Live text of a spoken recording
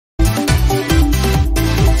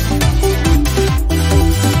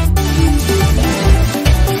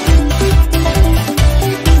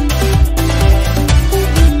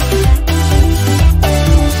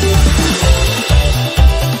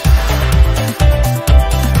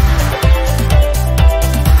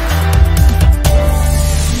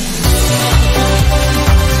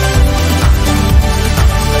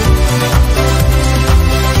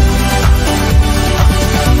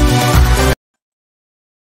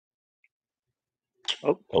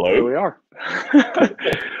Oh, Hello. here we are.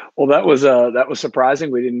 Well, that was surprising.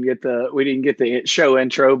 We didn't get the show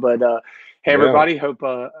intro, but hey Yeah. everybody,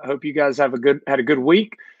 hope you guys had a good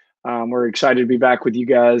week. We're excited to be back with you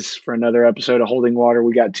guys for another episode of Holding Water.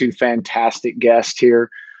 We got two fantastic guests here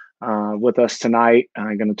with us tonight.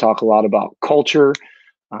 I'm going to talk a lot about culture,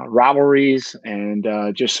 rivalries,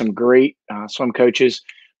 and just some great swim coaches.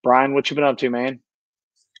 Brian, what you been up to, man?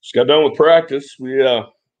 Just got done with practice. We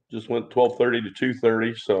just went 12:30 to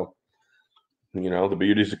 2:30. So, the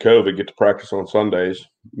beauties of COVID, get to practice on Sundays,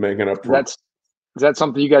 making up for. Is that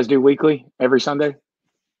something you guys do weekly, every Sunday?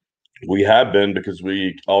 We have been, because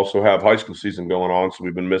we also have high school season going on. So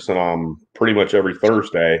we've been missing pretty much every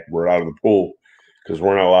Thursday. We're out of the pool because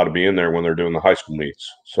we're not allowed to be in there when they're doing the high school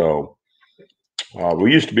meets. So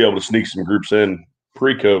we used to be able to sneak some groups in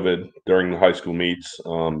pre-COVID during the high school meets.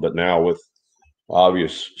 But now with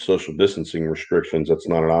obvious social distancing restrictions, that's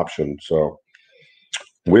not an option. So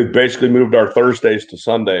we've basically moved our Thursdays to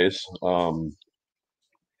Sundays and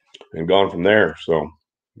gone from there. So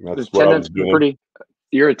that's what I was doing.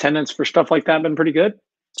 Your attendance for stuff like that been pretty good?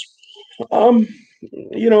 Um,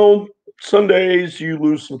 Sundays you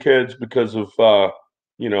lose some kids because of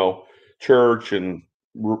church and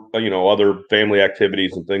other family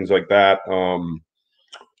activities and things like that.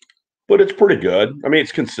 But it's pretty good. I mean,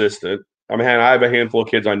 it's consistent. I mean, I have a handful of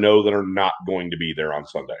kids I know that are not going to be there on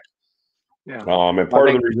Sunday. Yeah. And part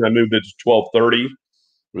of the reason I moved it to 12:30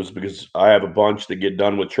 was because I have a bunch that get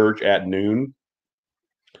done with church at noon.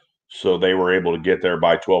 So they were able to get there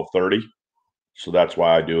by 12:30. So that's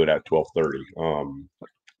why I do it at 12:30.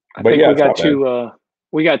 I think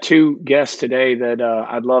we got two guests today that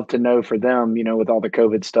I'd love to know for them, with all the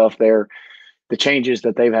COVID stuff there, the changes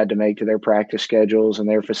that they've had to make to their practice schedules and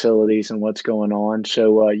their facilities and what's going on.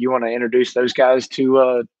 So you want to introduce those guys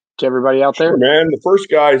to everybody out there? Sure, man. The first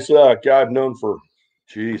guy's a guy I've known for,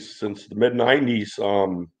 since the mid-90s.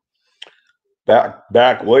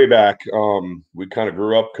 Way back. We kind of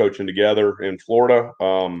grew up coaching together in Florida.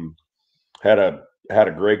 Had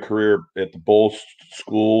a great career at the Bolles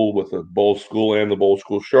School, with the Bolles School and the Bolles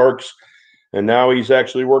School Sharks. And now he's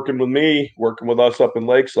actually working with us up in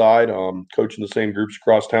Lakeside, coaching the same groups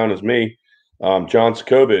across town as me. Jon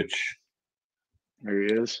Sakovich. There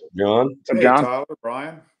he is. Jon. Hey, John. Tyler,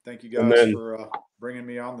 Brian. Thank you guys for bringing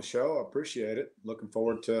me on the show. I appreciate it. Looking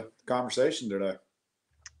forward to the conversation today.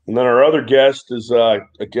 And then our other guest is a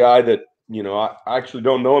guy that, I actually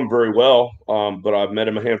don't know him very well, but I've met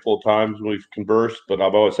him a handful of times when we've conversed, but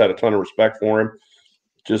I've always had a ton of respect for him,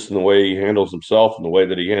 just in the way he handles himself and the way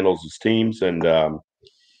that he handles his teams. And,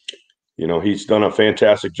 he's done a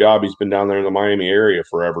fantastic job. He's been down there in the Miami area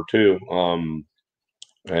forever too.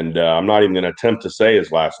 And I'm not even going to attempt to say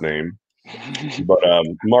his last name, but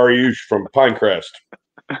Mariusz from Pinecrest.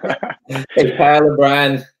 Hey, Tyler,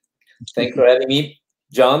 Brian. Thanks for having me.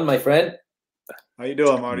 John, my friend. How you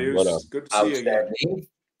doing, Mariusz? Good to see you again.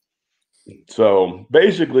 So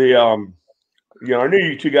basically, I knew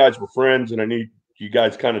you two guys were friends, and I knew you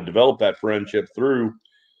guys kind of developed that friendship through,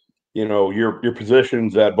 your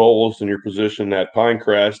positions at Bolles and your position at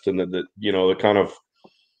Pinecrest, and the kind of,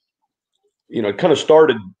 it kind of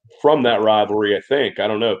started from that rivalry, I think. I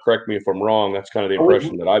don't know. Correct me if I'm wrong. That's kind of the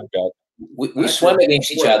impression that I've got. We swam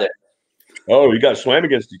against each other. Oh, you guys swam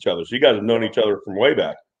against each other. So you guys have known each other from way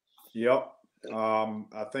back. Yep.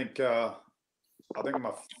 I think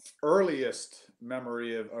my earliest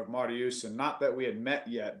memory of Mariusz, and not that we had met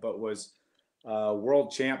yet, but was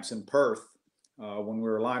world champs in Perth when we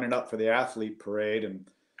were lining up for the athlete parade, and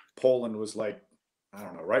Poland was like, I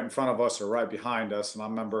don't know, right in front of us or right behind us. And I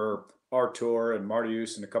remember Artur and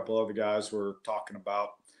Mariusz and a couple other guys were talking about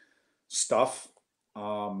stuff.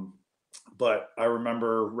 But I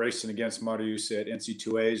remember racing against Mariusz at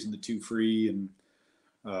NC2As and the 2 free, and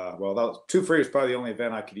that was 2 free was probably the only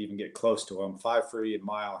event I could even get close to him. 5 free and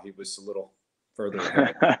mile, he was a little further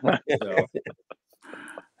ahead.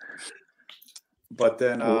 But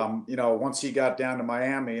then, once he got down to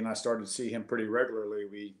Miami and I started to see him pretty regularly,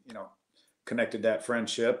 we, connected that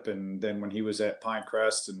friendship. And then when he was at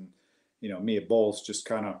Pinecrest and, me at Bolles, just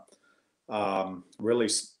kind of really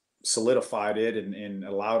solidified it and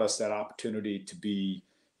allowed us that opportunity to be,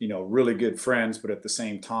 really good friends, but at the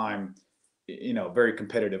same time, very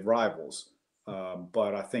competitive rivals.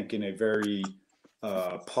 But I think in a very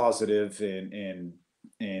positive and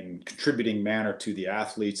contributing manner to the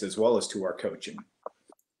athletes as well as to our coaching.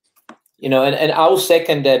 And I will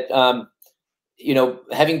second that,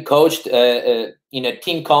 having coached in a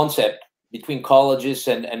team concept between colleges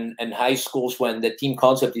and high schools, when the team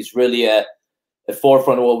concept is really a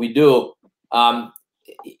forefront of what we do,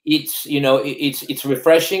 it's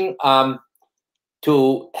refreshing.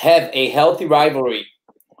 to have a healthy rivalry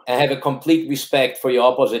and have a complete respect for your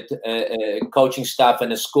opposite coaching staff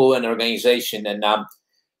and the school and organization. And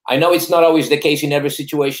I know it's not always the case in every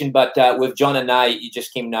situation, but with Jon and I, it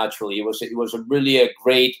just came naturally. It was really a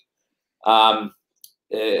great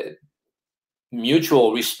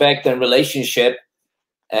mutual respect and relationship.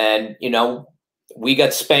 And, you know, we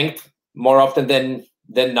got spanked more often than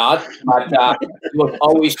not, but it was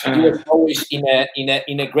always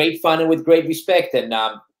in a great fun and with great respect. And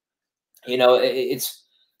you know,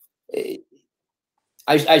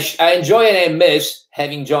 I enjoy and I miss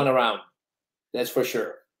having Jon around. That's for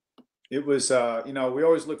sure. It was you know, we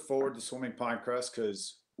always look forward to swimming Pinecrest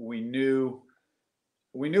because we knew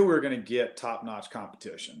we were going to get top-notch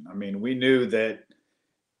competition. I mean, we knew that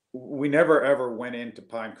we never ever went into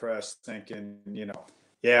Pinecrest thinking, you know,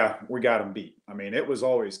 yeah, we got them beat. I mean, it was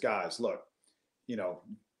always, guys, look, you know,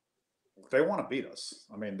 they want to beat us.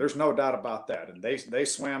 I mean, there's no doubt about that. And they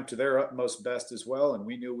swam to their utmost best as well. And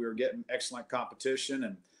we knew we were getting excellent competition.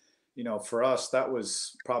 And, you know, for us, that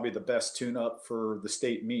was probably the best tune-up for the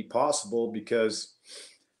state meet possible because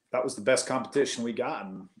that was the best competition we got.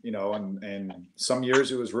 And, you know, and some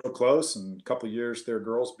years it was real close, and a couple of years their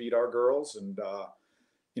girls beat our girls. And,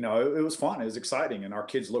 you know, it was fun. It was exciting. And our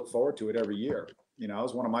kids look forward to it every year. You know, it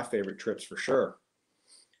was one of my favorite trips for sure.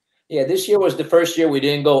 Yeah, this year was the first year we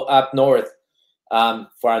didn't go up north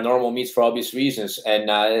for our normal meets for obvious reasons. And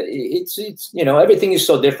it's you know, everything is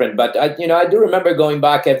so different. But, you know, I do remember going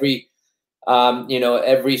back every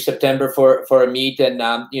September for a meet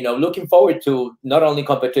and, you know, looking forward to not only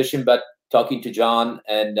competition, but talking to Jon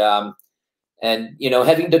and, you know,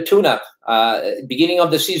 having the tune-up beginning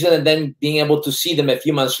of the season and then being able to see them a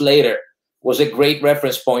few months later was a great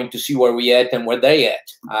reference point to see where we at and where they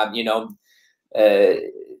at. You know,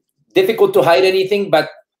 difficult to hide anything, but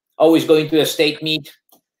always going to a state meet,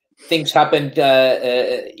 things happened,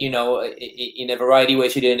 you know, in a variety of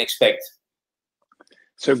ways you didn't expect.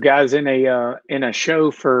 So, guys, in a show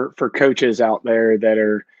for coaches out there that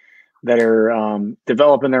are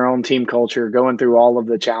developing their own team culture, going through all of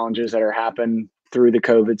the challenges that are happening through the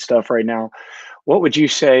COVID stuff right now, what would you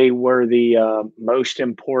say were the most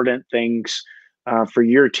important things for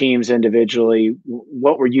your teams individually?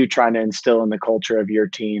 What were you trying to instill in the culture of your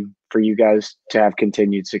team for you guys to have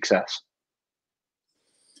continued success?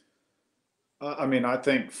 I mean, I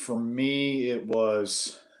think for me, it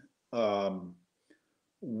was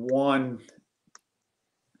one,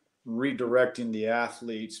 redirecting the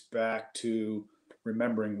athletes back to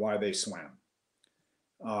remembering why they swam.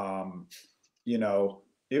 You know,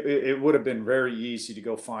 it would have been very easy to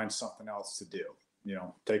go find something else to do, you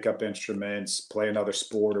know, take up instruments, play another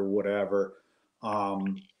sport or whatever.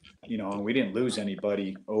 You know, and we didn't lose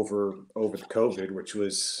anybody over the COVID, which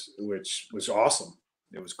was awesome.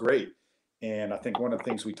 It was great. And I think one of the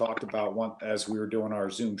things we talked about as we were doing our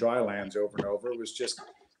Zoom drylands over and over was just,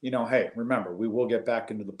 you know, hey, remember, we will get back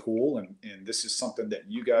into the pool, and this is something that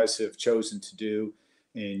you guys have chosen to do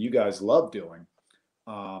and you guys love doing.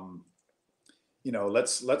 You know,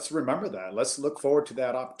 let's remember that. Let's look forward to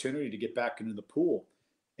that opportunity to get back into the pool.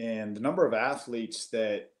 And the number of athletes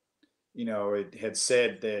that, you know, it had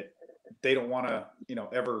said that they don't want to, you know,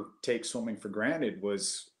 ever take swimming for granted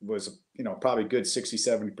was, you know, probably good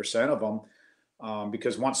 60-70% of them.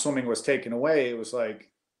 Because once swimming was taken away, it was like,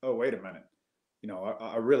 oh, wait a minute. You know,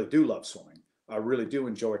 I really do love swimming. I really do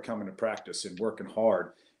enjoy coming to practice and working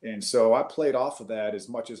hard. And so I played off of that as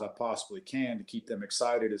much as I possibly can to keep them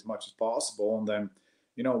excited as much as possible. And then,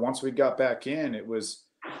 you know, once we got back in, it was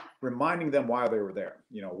reminding them why they were there.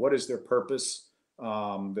 You know, what is their purpose?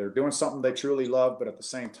 They're doing something they truly love, but at the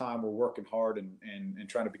same time, we're working hard and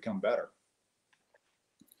trying to become better.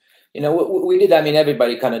 You know, we did, I mean,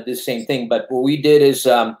 everybody kind of did the same thing, but what we did is,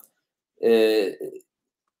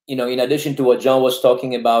 you know, in addition to what Jon was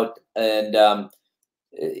talking about, and,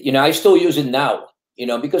 you know, I still use it now, you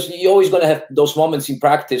know, because you're always going to have those moments in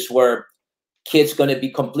practice where kids going to be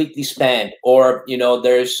completely spent, or, you know,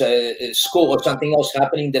 there's a school or something else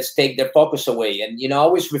happening that's take their focus away. And, you know, I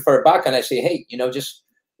always refer back and I say, hey, you know, just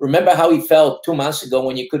remember how he felt 2 months ago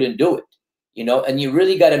when you couldn't do it, you know, and you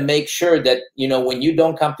really got to make sure that, you know, when you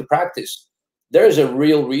don't come to practice, there's a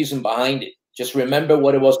real reason behind it. Just remember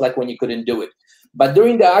what it was like when you couldn't do it. But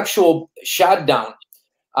during the actual shutdown,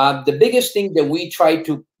 the biggest thing that we try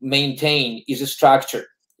to maintain is a structure.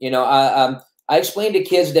 You know, I explain to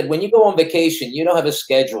kids that when you go on vacation, you don't have a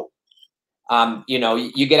schedule. You know,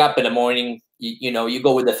 you get up in the morning, you know, you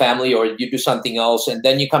go with the family or you do something else, and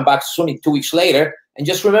then you come back swimming 2 weeks later. And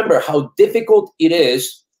just remember how difficult it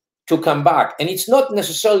is to come back. And it's not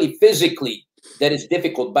necessarily physically that it's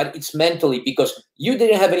difficult, but it's mentally, because you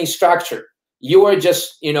didn't have any structure. you were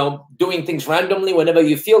just, you know, doing things randomly whenever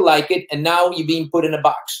you feel like it, and now you're being put in a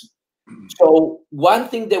box. So one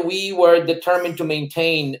thing that we were determined to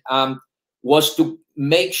maintain was to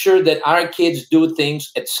make sure that our kids do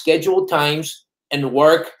things at scheduled times and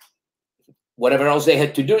work whatever else they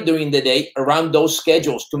had to do during the day around those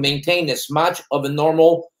schedules to maintain as much of a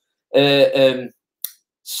normal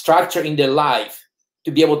structure in their life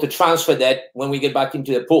to be able to transfer that when we get back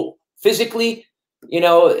into the pool. Physically, you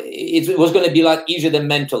know, it was going to be a lot easier than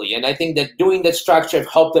mentally. And I think that doing that structure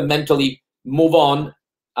helped them mentally move on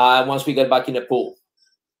once we got back in the pool.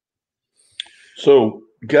 So,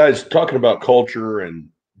 guys, talking about culture and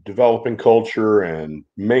developing culture and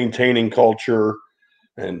maintaining culture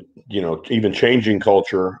and, you know, even changing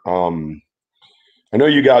culture. I know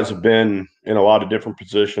you guys have been in a lot of different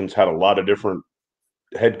positions, had a lot of different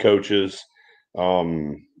head coaches,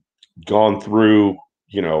 gone through,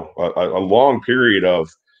 you know, a long period of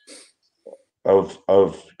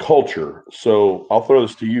culture. So I'll throw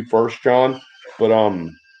this to you first, Jon.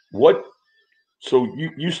 But so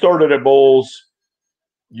you started at Bolles,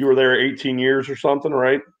 you were there 18 years or something,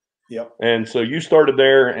 right? Yep. And so you started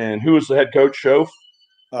there, and who was the head coach? Schoaf?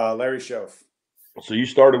 Larry Schoaf. So you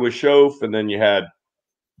started with Schoaf, and then you had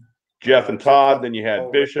Jeff and Todd, then you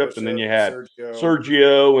had Bishop, and then you had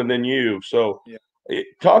Sergio, and then you. So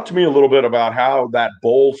talk to me a little bit about how that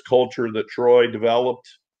Bolles culture that Troy developed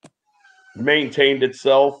maintained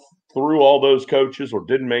itself through all those coaches, or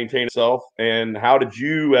didn't maintain itself, and how did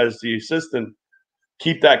you, as the assistant,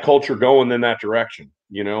 keep that culture going in that direction,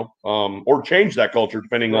 you know, or change that culture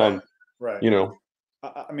depending on, you know.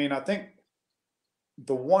 I mean, I think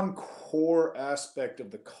the one core aspect of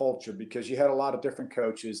the culture, because you had a lot of different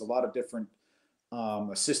coaches, a lot of different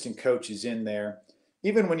assistant coaches in there,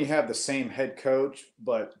 even when you have the same head coach,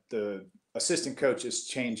 but the assistant coaches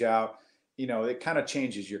change out, you know, it kind of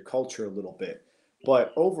changes your culture a little bit.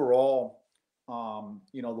 But overall,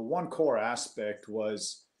 you know, the one core aspect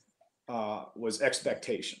was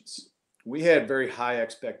expectations. We had very high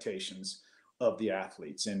expectations of the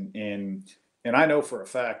athletes, and I know for a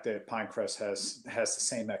fact that Pinecrest has the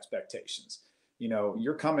same expectations. You know,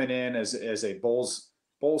 you're coming in as a Bolles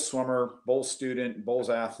swimmer, Bolles student,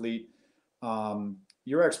 Bolles athlete.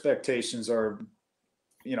 Your expectations are,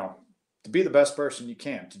 you know, to be the best person you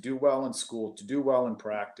can, to do well in school, to do well in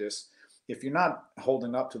practice. If you're not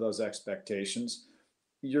holding up to those expectations,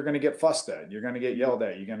 you're going to get fussed at, you're going to get yelled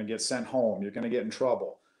at, you're going to get sent home, you're going to get in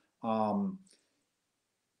trouble. You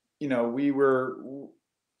know,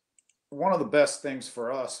 one of the best things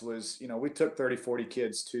for us was, you know, we took 30, 40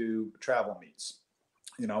 kids to travel meets.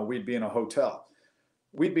 You know, we'd be in a hotel.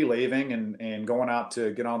 We'd be leaving and going out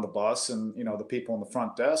to get on the bus, and, you know, the people in the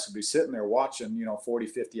front desk would be sitting there watching, you know, 40,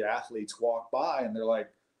 50 athletes walk by, and they're like,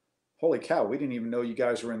 holy cow, we didn't even know you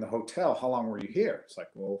guys were in the hotel. How long were you here? It's like,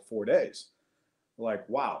 well, 4 days. Like,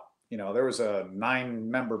 wow. You know, there was a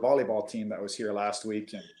 9-member volleyball team that was here last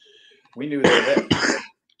week, and we knew they were there.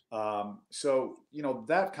 So, you know,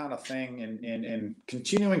 that kind of thing, and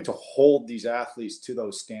continuing to hold these athletes to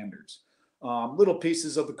those standards. Little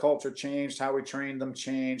pieces of the culture changed, how we trained them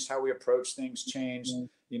changed, how we approach things changed,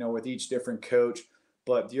 you know, with each different coach.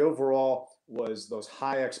 But the overall was those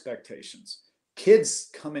high expectations. Kids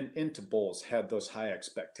coming into Bolles had those high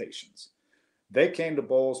expectations. They came to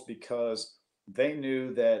Bolles because they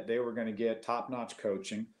knew that they were going to get top-notch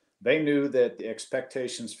coaching. They knew that the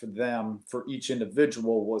expectations for them, for each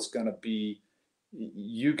individual, was going to be,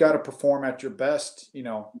 you got to perform at your best, you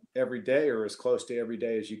know, every day, or as close to every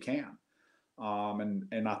day as you can.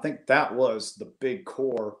 And I think that was the big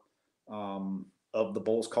core of the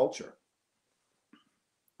Bolles culture.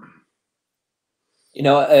 You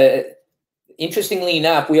know, interestingly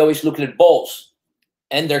enough, we always look at Bolles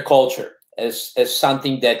and their culture as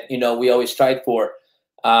something that, you know, we always strive for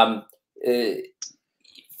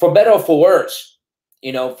better or for worse.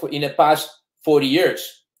 You know, in the past 40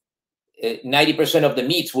 years, 90% of the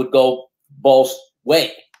meets would go Bolles'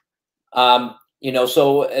 way. You know,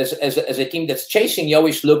 so as a team that's chasing, you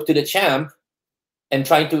always look to the champ and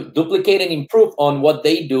trying to duplicate and improve on what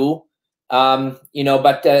they do. You know,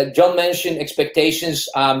 but Jon mentioned expectations.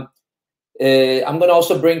 I'm going to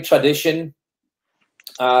also bring tradition,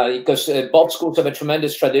 because both schools have a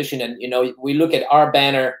tremendous tradition. And, you know, we look at our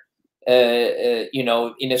banner, you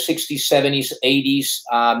know, in the 60s, 70s,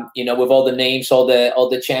 80s, you know, with all the names, all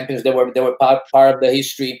the champions that were part of the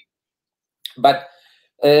history. But,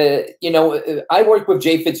 you know, I work with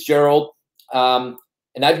Jay Fitzgerald, and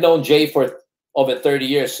I've known Jay for over 30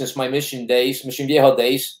 years, since my Mission Viejo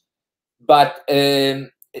days. But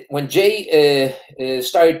when Jay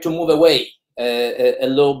started to move away, a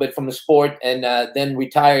little bit from the sport, and then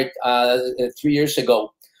retired 3 years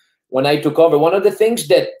ago when I took over. One of the things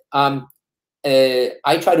that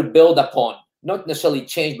I try to build upon, not necessarily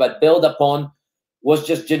change, but build upon, was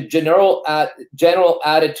just general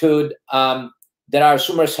attitude that our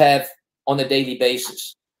swimmers have on a daily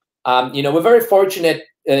basis. We're very fortunate,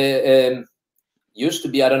 used to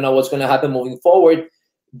be, I don't know what's going to happen moving forward,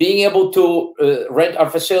 being able to rent our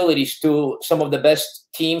facilities to some of the best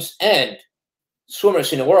teams and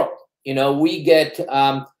swimmers in the world. We get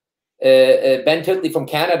Ben Titley from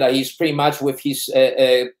Canada. He's pretty much with his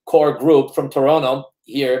core group from Toronto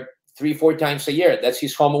here 3-4 times a year. That's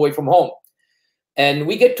his home away from home. And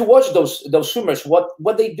we get to watch those swimmers,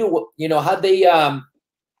 what they do, how they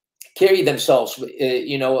carry themselves,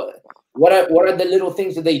 what are the little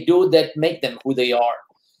things that they do that make them who they are.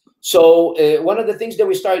 So one of the things that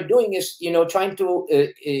we started doing is, trying to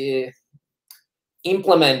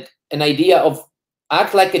implement an idea of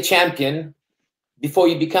act like a champion before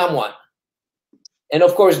you become one. And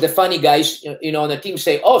of course, the funny guys, on the team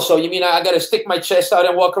say, "Oh, so you mean I got to stick my chest out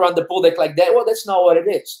and walk around the pool deck like that?" Well, that's not what it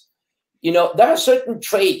is. There are certain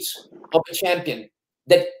traits of a champion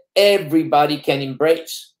that everybody can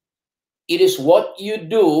embrace. It is what you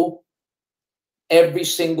do every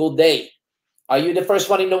single day. Are you the first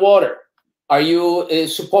one in the water? Are you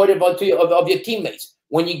supportive of your teammates?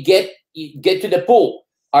 When you get to the pool,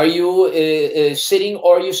 are you sitting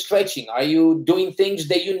or are you stretching? Are you doing things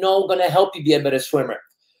that going to help you be a better swimmer?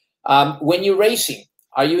 When you're racing,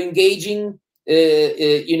 are you engaging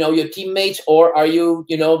your teammates, or are you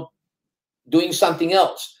doing something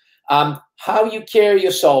else? How you carry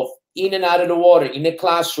yourself in and out of the water, in the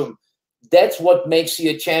classroom, that's what makes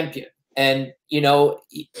you a champion. And you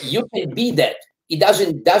can be that. It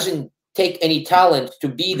doesn't take any talent to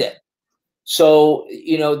be that. So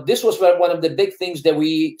this was one of the big things that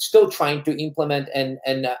we still trying to implement and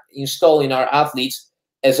install in our athletes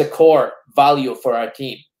as a core value for our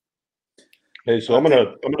team. Hey, so I'm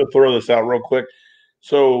gonna throw this out real quick.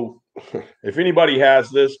 So if anybody has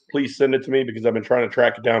this, please send it to me, because I've been trying to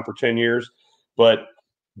track it down for 10 years. But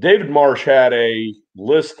David Marsh had a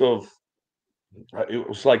list of, it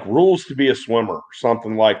was like rules to be a swimmer or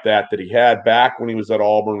something like that he had back when he was at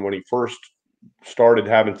Auburn, when he first started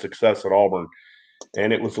having success at Auburn.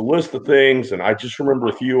 And it was a list of things, and I just remember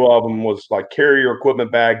a few of them was like, carry your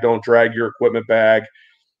equipment bag, don't drag your equipment bag.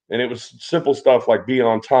 And it was simple stuff like be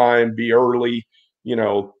on time, be early,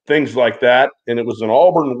 things like that. And it was an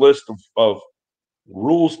Auburn list of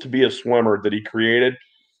rules to be a swimmer that he created.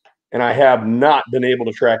 And I have not been able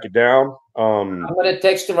to track it down. I'm going to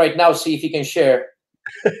text him right now, see if he can share.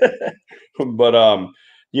 But,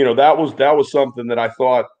 that was something that I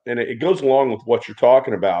thought, and it goes along with what you're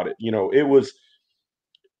talking about. It was,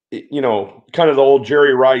 kind of the old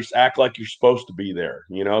Jerry Rice, act like you're supposed to be there.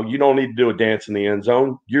 You don't need to do a dance in the end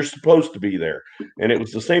zone. You're supposed to be there. And it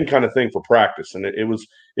was the same kind of thing for practice. And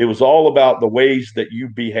it was all about the ways that you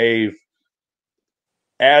behave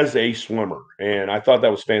as a swimmer. And I thought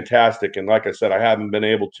that was fantastic. And like I said, I haven't been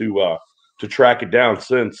able to track it down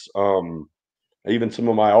since. Even some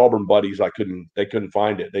of my Auburn buddies, they couldn't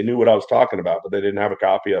find it. They knew what I was talking about, but they didn't have a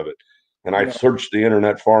copy of it. And I searched the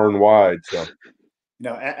internet far and wide. So,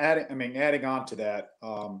 adding on to that,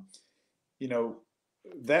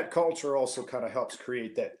 that culture also kind of helps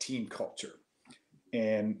create that team culture,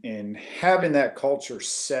 and having that culture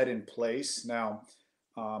set in place. Now,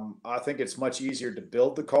 I think it's much easier to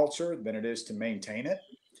build the culture than it is to maintain it.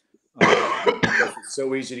 Because it's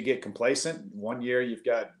so easy to get complacent. One year you've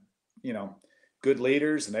got, good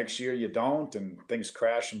leaders, the next year you don't, and things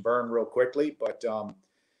crash and burn real quickly. But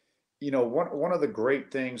one of the great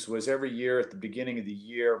things was every year at the beginning of the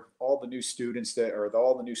year, all the new students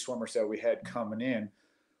all the new swimmers that we had coming in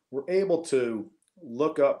were able to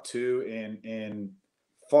look up to and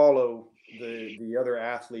follow the other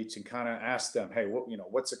athletes and kind of ask them, hey,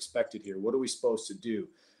 what's expected here? What are we supposed to do?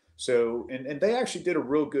 So, and they actually did a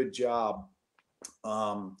real good job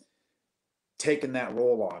taking that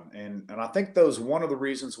role on. And I think that was one of the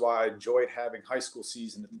reasons why I enjoyed having high school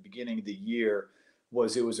season at the beginning of the year.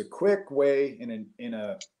 It was a quick way, in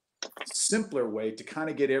a simpler way, to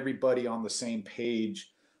kind of get everybody on the same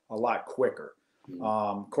page a lot quicker.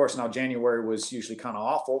 Of course, now January was usually kind of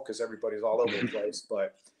awful because everybody's all over the place.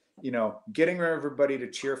 But, getting everybody to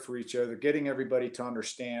cheer for each other, getting everybody to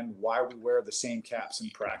understand why we wear the same caps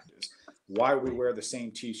in practice, why we wear the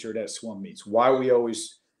same T-shirt at swim meets, why we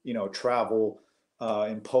always, travel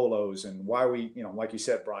in polos, and why we, like you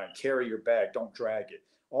said, Brian, carry your bag, don't drag it.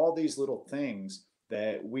 All these little things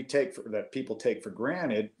that that people take for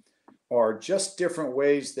granted are just different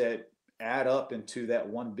ways that add up into that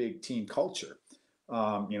one big team culture.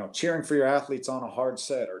 Cheering for your athletes on a hard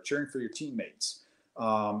set, or cheering for your teammates,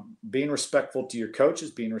 being respectful to your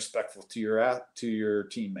coaches, being respectful to your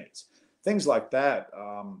teammates, things like that.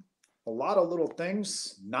 A lot of little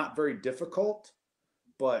things, not very difficult,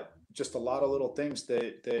 but just a lot of little things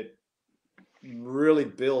that really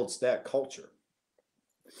builds that culture.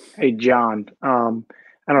 Hey, John,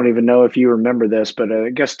 I don't even know if you remember this, but I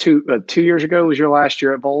guess 2 years ago was your last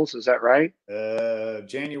year at Bolles. Is that right?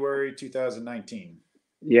 January 2019.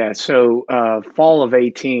 Yeah. So fall of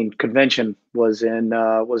 18 convention was in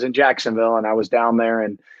Jacksonville, and I was down there,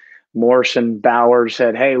 and Morse and Bauer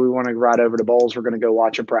said, "Hey, we want to ride over to Bolles. We're going to go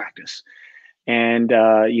watch a practice." And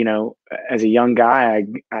as a young guy,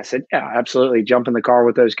 I said, "Yeah, absolutely. Jump in the car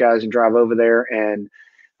with those guys and drive over there." And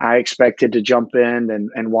I expected to jump in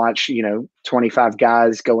and watch, 25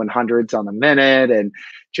 guys going hundreds on the minute and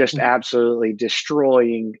just absolutely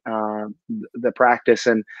destroying the practice.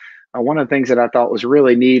 And one of the things that I thought was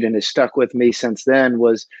really neat and has stuck with me since then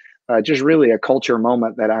was just really a culture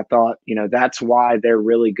moment that I thought, that's why they're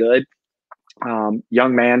really good.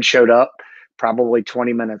 Young man showed up probably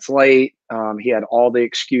 20 minutes late. He had all the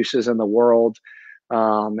excuses in the world.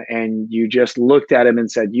 And you just looked at him and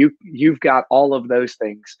said, you've got all of those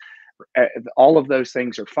things. All of those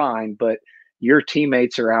things are fine, but your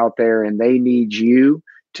teammates are out there and they need you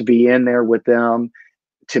to be in there with them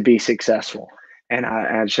to be successful. And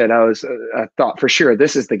I thought for sure,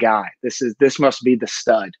 this is the guy. This must be the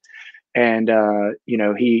stud. And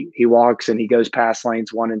he walks and he goes past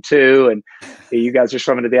lanes 1 and 2, and you guys are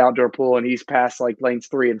swimming to the outdoor pool, and he's past like lanes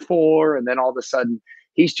 3 and 4, and then all of a sudden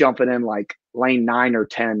he's jumping in like lane 9 or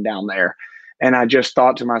 10 down there. And I just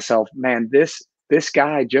thought to myself, man, this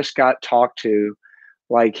guy just got talked to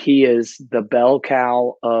like he is the bell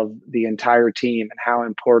cow of the entire team and how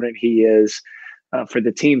important he is for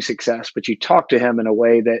the team success. But you talk to him in a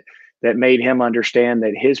way that made him understand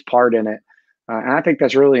that his part in it. And I think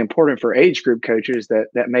that's really important for age group coaches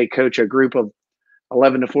that may coach a group of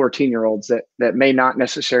 11 to 14-year-olds that may not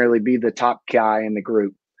necessarily be the top guy in the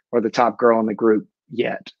group or the top girl in the group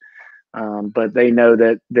yet. But they know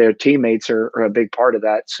that their teammates are a big part of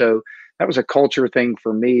that. So that was a culture thing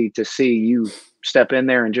for me to see you step in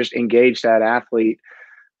there and just engage that athlete.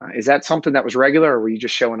 Is that something that was regular, or were you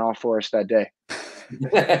just showing off for us that day?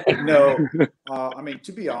 No,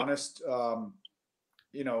 to be honest, for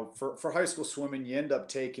high school swimming, you end up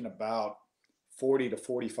taking about 40 to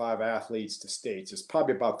 45 athletes to states. It's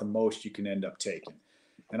probably about the most you can end up taking.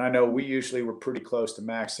 And I know we usually were pretty close to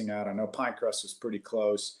maxing out. I know Pinecrest was pretty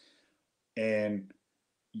close. And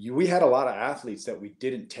we had a lot of athletes that we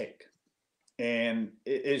didn't take. And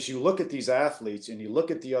as you look at these athletes and you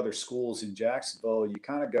look at the other schools in Jacksonville, you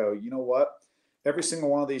kind of go, you know what? Every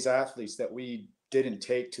single one of these athletes that we didn't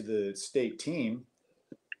take to the state team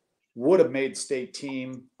would have made state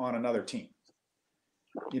team on another team.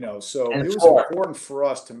 So it was important for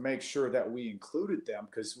us to make sure that we included them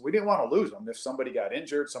because we didn't want to lose them. If somebody got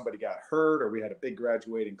injured, somebody got hurt, or we had a big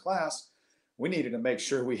graduating class, we needed to make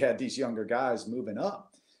sure we had these younger guys moving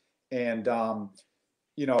up. And,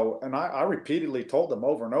 and I repeatedly told them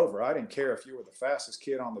over and over, I didn't care if you were the fastest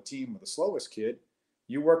kid on the team or the slowest kid.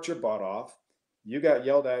 You worked your butt off. You got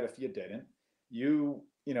yelled at if you didn't. You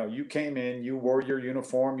came in, you wore your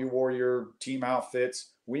uniform, you wore your team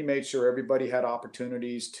outfits. We made sure everybody had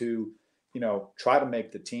opportunities to, try to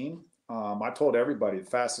make the team. I told everybody, the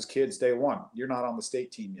fastest kids day one, you're not on the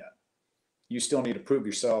state team yet. You still need to prove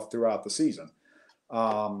yourself throughout the season.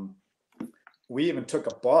 We even took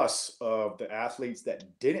a bus of the athletes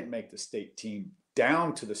that didn't make the state team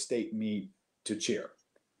down to the state meet to cheer.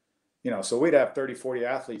 So we'd have 30, 40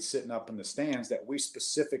 athletes sitting up in the stands that we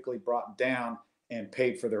specifically brought down and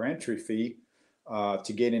paid for their entry fee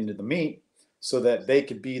to get into the meet so that they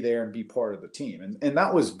could be there and be part of the team. And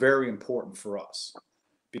that was very important for us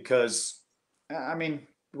because,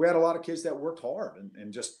 we had a lot of kids that worked hard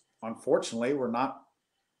and just unfortunately were not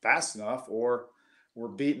fast enough or were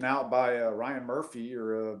beaten out by Ryan Murphy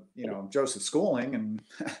or, Joseph Schooling. And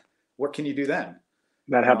what can you do then?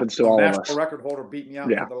 That happens to all of us. National record holder beating you out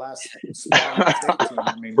for the last spot on the state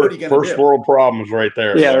team. What are you going to do? First world problems right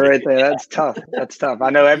there. Yeah, buddy. right there. That's tough. That's tough. I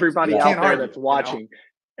know everybody out there that's watching,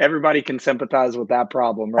 everybody can sympathize with that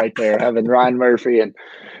problem right there, having Ryan Murphy and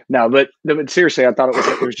but seriously, I thought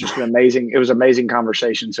it was just an amazing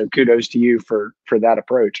conversation. So kudos to you for that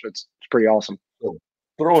approach. It's pretty awesome.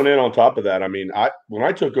 Throwing in on top of that, when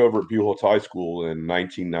I took over at Buchholz High School in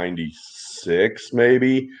 1996,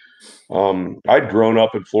 maybe, I'd grown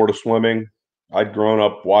up in Florida swimming. I'd grown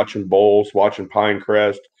up watching Bolles, watching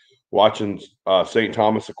Pinecrest, watching St.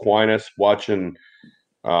 Thomas Aquinas, watching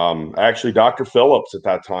Actually, Dr. Phillips at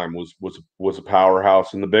that time was a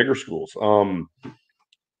powerhouse in the bigger schools.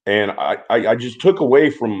 And I just took away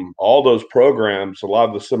from all those programs a lot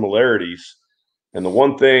of the similarities. And the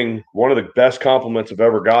one of the best compliments I've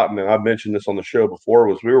ever gotten, and I've mentioned this on the show before,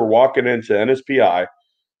 was we were walking into NSPI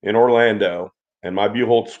in Orlando, and my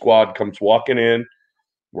Buchholz squad comes walking in.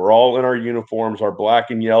 We're all in our uniforms, our black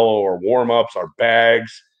and yellow, our warm-ups, our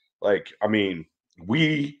bags. Like, I mean,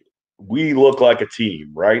 we look like a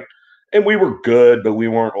team, right? And we were good, but we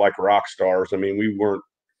weren't like rock stars. I mean, we weren't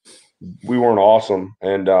awesome.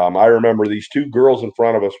 And I remember these two girls in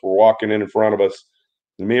front of us were walking in front of us.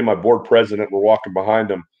 And me and my board president were walking behind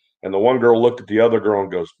them. And the one girl looked at the other girl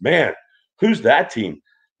and goes, "Man, who's that team?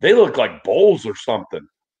 They look like Bolles or something."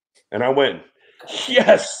 And I went,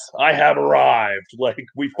 "Yes, I have arrived. Like,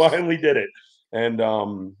 we finally did it." And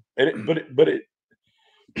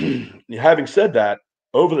having said that,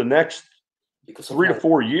 over the next 3 to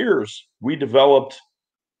 4 years, we developed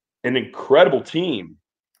an incredible team.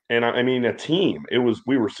 And I mean, a team.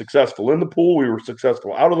 We were successful in the pool. We were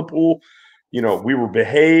successful out of the pool. You know, we were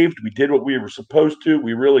behaved. We did what we were supposed to.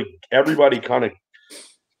 Everybody kind of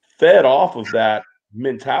fed off of that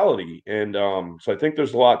mentality. And so I think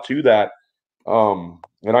there's a lot to that.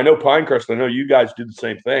 And I know Pinecrest, I know you guys did the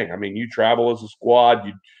same thing. I mean, you travel as a squad.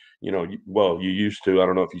 You used to. I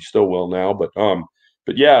don't know if you still will now, but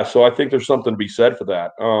yeah. So I think there's something to be said for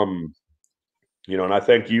that. And I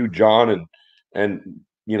thank you, Jon, and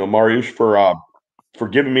Mariusz, for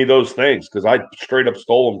giving me those things, because I straight up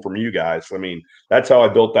stole them from you guys. I mean, that's how I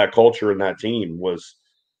built that culture and that team, was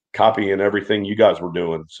copying everything you guys were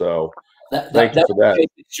doing. So thank you for that.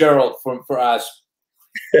 Gerald for us.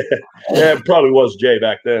 Yeah, it probably was Jay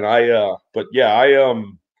back then. I love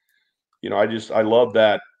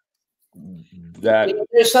that.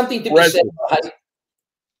 There's something to be said.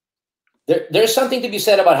 There's something to be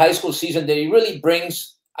said about high school season that it really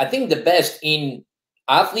brings, I think, the best in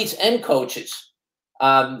athletes and coaches.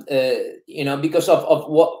 Because of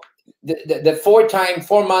what the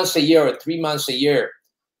 4 months a year or 3 months a year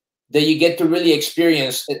that you get to really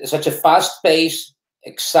experience such a fast-paced,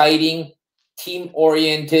 exciting,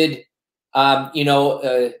 team-oriented,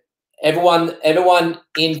 everyone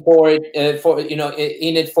in for it,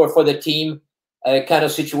 in it for the team kind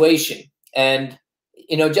of situation. And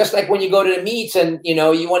just like when you go to the meets and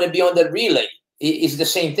you want to be on the relay, it's the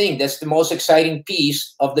same thing. That's the most exciting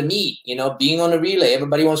piece of the meet. Being on a relay,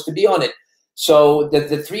 everybody wants to be on it. So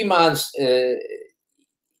the 3 months,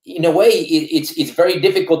 in a way, it's very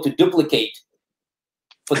difficult to duplicate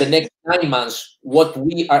for the next 9 months what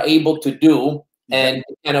we are able to do and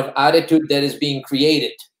the kind of attitude that is being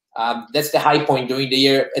created. That's the high point during the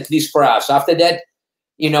year, at least for us. After that,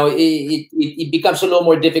 it becomes a little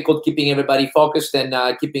more difficult keeping everybody focused and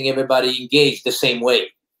keeping everybody engaged the same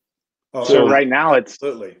way. So right now it's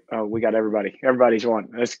absolutely. We got everybody. Everybody's one.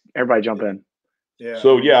 Let's everybody jump in. Yeah.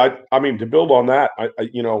 So yeah, I mean, to build on that,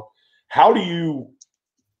 how do you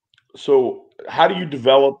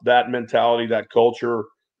develop that mentality, that culture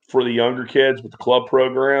for the younger kids with the club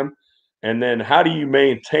program? And then how do you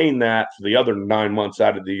maintain that for the other 9 months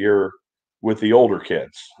out of the year with the older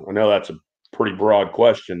kids? I know that's a pretty broad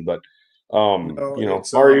question, but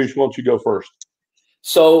Mariusz, why don't you go first?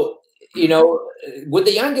 So, with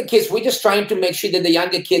the younger kids, we're just trying to make sure that the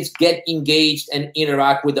younger kids get engaged and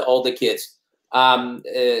interact with the older kids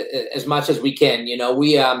as much as we can.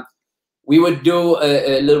 We would do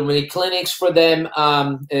little mini clinics for them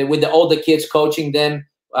with the older kids, coaching them.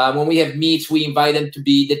 When we have meets, we invite them to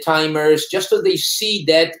be the timers, just so they see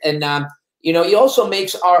that. And, it also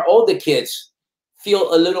makes our older kids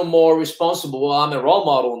feel a little more responsible. Well, I'm a role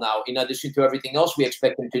model now, in addition to everything else we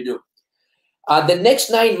expect them to do. The next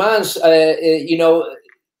 9 months, the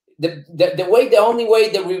only way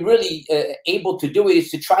that we're really able to do it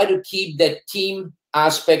is to try to keep that team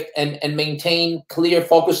aspect and maintain clear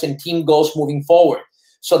focus and team goals moving forward,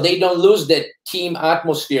 so they don't lose that team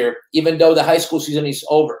atmosphere, even though the high school season is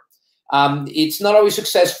over. It's not always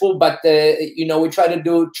successful, but we try to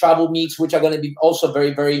do travel meets, which are going to be also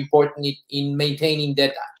very, very important in maintaining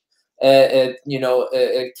that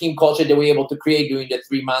team culture that we're able to create during the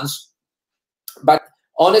 3 months. But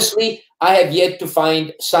honestly, I have yet to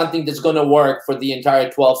find something that's going to work for the entire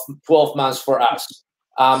 12 months for us.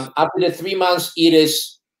 After the 3 months, it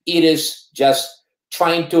is just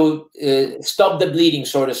trying to stop the bleeding,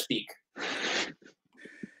 so to speak.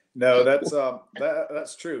 No,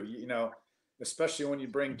 that's true. Especially when you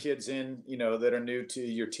bring kids in, that are new to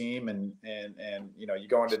your team, and you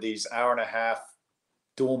go into these hour and a half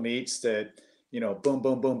dual meets that, boom,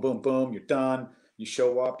 boom, boom, boom, boom, you're done. you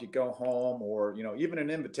show up, you go home, or, you know, even an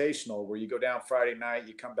invitational where you go down Friday night,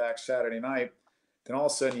 you come back Saturday night, then all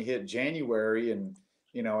of a sudden you hit January and,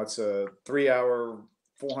 you know, it's a 3-hour,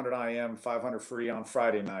 400 IM, 500 free on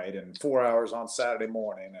Friday night, and 4 hours on Saturday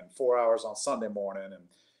morning, and 4 hours on Sunday morning. And,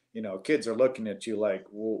 you know, kids are looking at you like,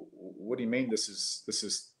 well, what do you mean this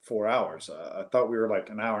is 4 hours? I thought we were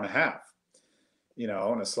like an hour and a half, you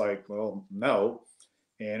know, and it's like, well, no.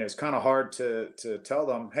 And it's kind of hard to tell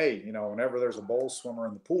them, hey, you know, whenever there's a Bolles swimmer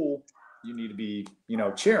in the pool, you need to be, you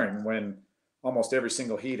know, cheering, when almost every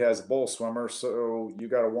single heat has a Bolles swimmer. So you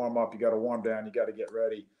got to warm up, you got to warm down, you got to get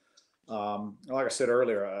ready. Like I said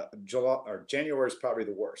earlier, January is probably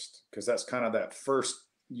the worst, because that's kind of that first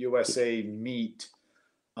USA meet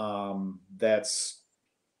that's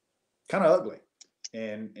kind of ugly.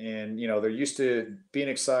 And you know, they're used to being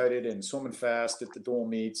excited and swimming fast at the dual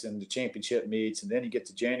meets and the championship meets, and then you get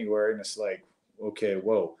to January and it's like, okay,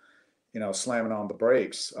 whoa, you know, slamming on the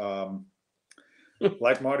brakes.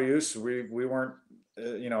 Like Mariusz, we weren't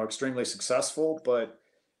you know, extremely successful, but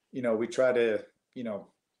you know, we try to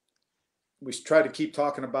keep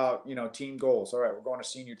talking about, you know, team goals. All right, we're going to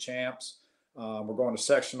senior champs. We're going to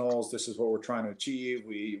sectionals. This is what we're trying to achieve.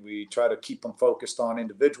 We try to keep them focused on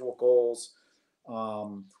individual goals.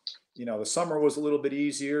 You know, the summer was a little bit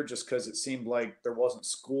easier just because it seemed like there wasn't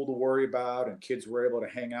school to worry about and kids were able to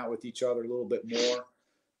hang out with each other a little bit more.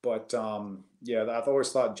 But yeah, I've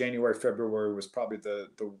always thought January, February was probably the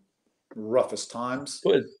roughest times.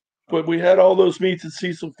 But we had all those meets at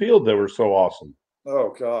Cecil Field that were so awesome.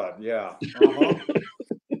 Oh God, yeah.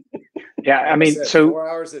 Yeah, I mean, so 4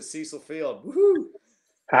 hours at Cecil Field. Woohoo!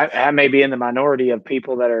 I may be in the minority of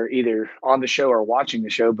people that are either on the show or watching the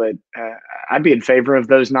show, but I'd be in favor of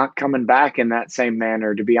those not coming back in that same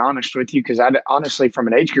manner, to be honest with you, because honestly, from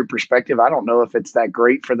an age group perspective, I don't know if it's that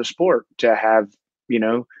great for the sport to have, you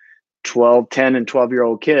know, 10 and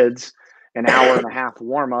 12-year-old kids, an hour and a half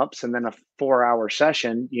warm-ups and then a 4-hour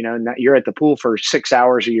session, you know, and you're at the pool for 6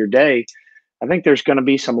 hours of your day. I think there's going to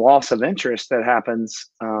be some loss of interest that happens.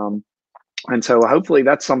 And so hopefully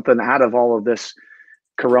that's something out of all of this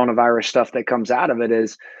coronavirus stuff that comes out of it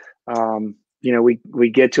is, you know, we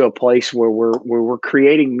get to a place where we're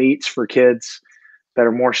creating meets for kids that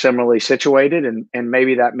are more similarly situated. And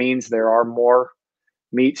maybe that means there are more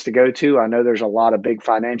meets to go to. I know there's a lot of big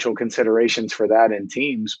financial considerations for that in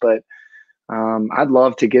teams, but I'd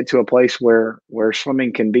love to get to a place where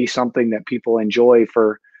swimming can be something that people enjoy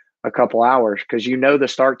for a couple hours, because you know the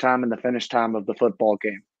start time and the finish time of the football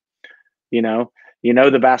game. You know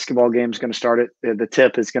the basketball game is going to start at the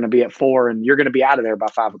tip is going to be at 4, and you're going to be out of there by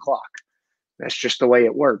 5 o'clock. That's just the way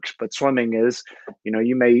it works. But swimming is, you know,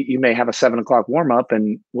 you may have a 7 o'clock warm up,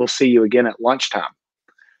 and we'll see you again at lunchtime.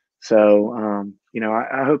 So, you know,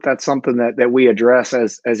 I hope that's something that we address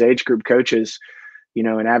as age group coaches, you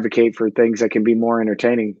know, and advocate for things that can be more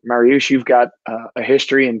entertaining. Mariusz, you've got a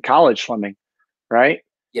history in college swimming, right?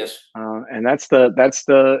 Yes. And that's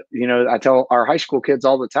the, you know, I tell our high school kids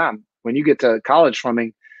all the time, when you get to college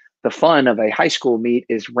swimming, the fun of a high school meet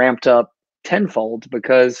is ramped up tenfold,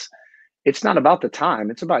 because it's not about the time.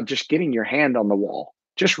 It's about just getting your hand on the wall,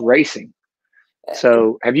 just racing.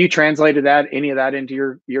 So have you translated any of that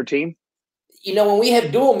into your team? You know, when we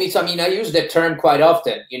have dual meets, I mean, I use that term quite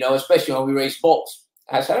often, you know, especially when we race Bolles.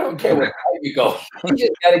 I said, I don't care what time you go. You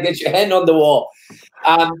just got to get your hand on the wall.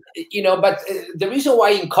 You know, but the reason why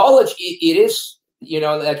in college it is, you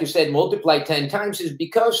know, like you said, multiply 10 times is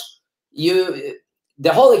because the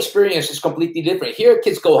whole experience is completely different. Here,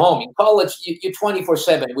 kids go home. In college, you're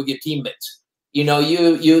 24/7 with your teammates. You know,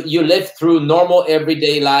 you live through normal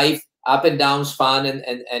everyday life, up and downs, fun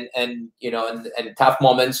and you know, and tough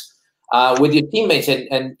moments with your teammates,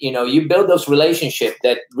 and you know, you build those relationships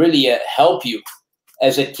that really help you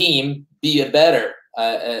as a team be a better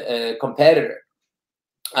competitor.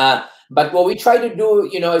 But what we try to do,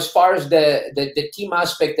 you know, as far as the team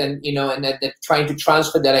aspect, and you know, and trying to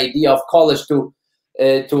transfer that idea of college to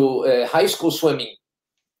high school swimming,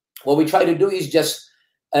 what we try to do is just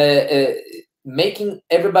making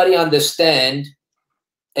everybody understand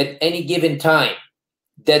at any given time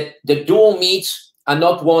that the dual meets are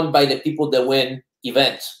not won by the people that win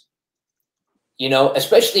events. You know,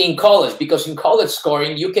 especially in college, because in college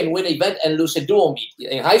scoring, you can win an event and lose a dual meet.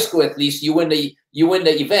 In high school, at least, you win the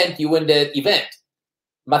event.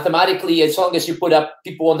 Mathematically, as long as you put up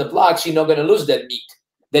people on the blocks, you're not going to lose that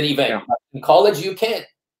event. Yeah. In college, you can't.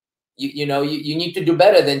 You know, you need to do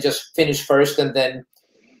better than just finish first and then.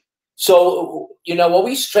 So, you know, what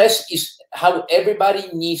we stress is how everybody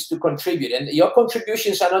needs to contribute. And your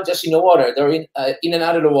contributions are not just in the water. They're in and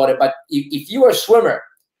out of the water. But if you are a swimmer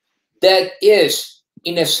that is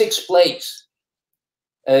in a 6th place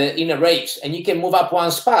in a race, and you can move up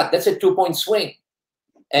one spot. That's a 2-point swing.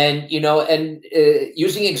 And,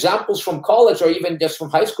 using examples from college or even just from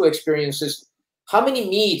high school experiences, how many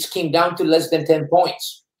meets came down to less than 10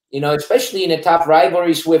 points, especially in a tough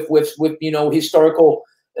rivalries with historical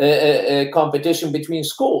competition between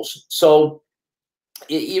schools. So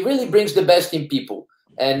it really brings the best in people.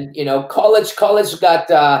 And, college got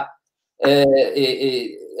a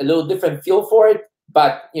little different feel for it.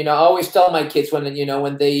 But, I always tell my kids when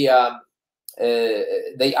they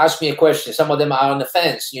ask me a question, some of them are on the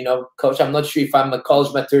fence, Coach, I'm not sure if I'm a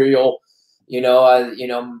college material, I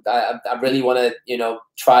really want to,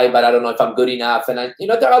 try, but I don't know if I'm good enough. And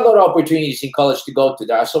there are a lot of opportunities in college to go to.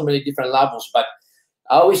 There are so many different levels, but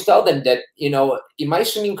I always tell them that, in my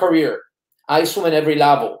swimming career, I swim at every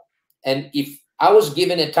level. And if I was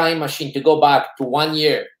given a time machine to go back to 1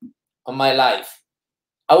 year of my life,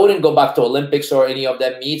 I wouldn't go back to Olympics or any of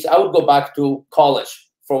them meets. I would go back to college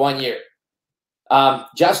for 1 year,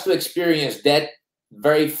 just to experience that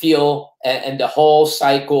very feel and the whole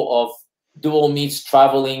cycle of dual meets,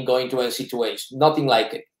 traveling, going to NCAAs. Nothing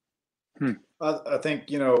like it. I think,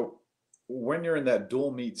 when you're in that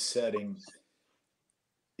dual meet setting,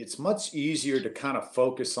 it's much easier to kind of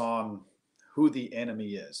focus on who the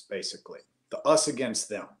enemy is, basically, the us against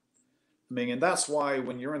them. I mean, and that's why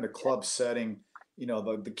when you're in the club setting,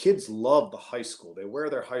 the kids love the high school. They wear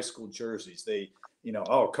their high school jerseys. They,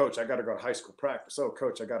 oh, Coach, I got to go to high school practice. Oh,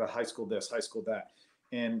 Coach, I got to high school this, high school that.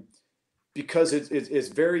 And because it's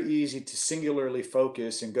very easy to singularly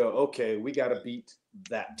focus and go, okay, we got to beat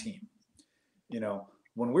that team.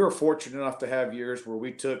 When we were fortunate enough to have years where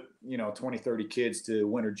we took, 20, 30 kids to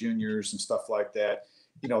winter juniors and stuff like that,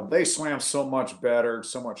 they swam so much better,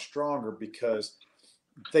 so much stronger because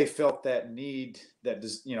they felt that need that,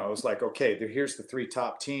 it was like, okay, here's the 3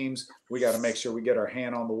 top teams. We got to make sure we get our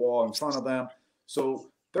hand on the wall in front of them.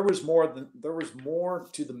 So there was more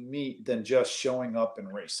to the meet than just showing up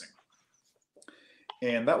and racing.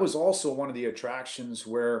 And that was also one of the attractions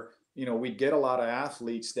where, we get a lot of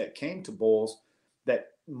athletes that came to Bolles that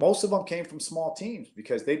most of them came from small teams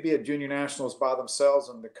because they'd be at junior nationals by themselves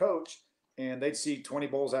and the coach, and they'd see 20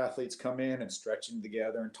 Bolles athletes come in and stretching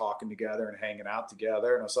together and talking together and hanging out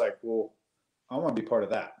together. And I was like, well, I want to be part of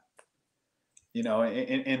that,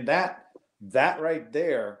 and that right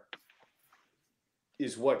there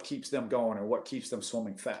is what keeps them going or what keeps them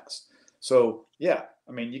swimming fast. So, yeah,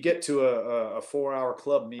 I mean, you get to a 4-hour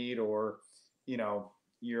club meet or,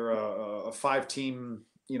 you're a 5-team,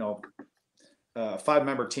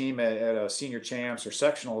 5-member team at a senior champs or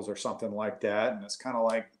sectionals or something like that. And it's kind of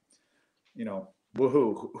like,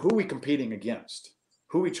 woohoo, who are we competing against?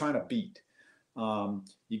 Who are we trying to beat?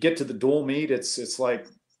 You get to the dual meet, it's like,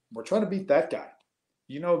 we're trying to beat that guy.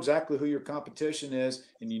 You know exactly who your competition is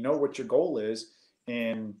and you know what your goal is.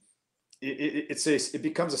 And it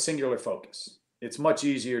becomes a singular focus. It's much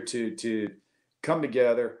easier to come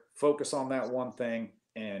together, focus on that one thing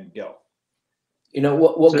and go.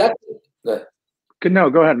 What got me, go ahead. No,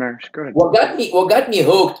 go ahead, Mariusz. Go ahead. What got me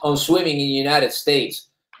hooked on swimming in the United States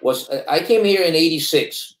was I came here in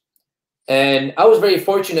 '86, and I was very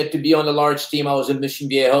fortunate to be on a large team. I was in Mission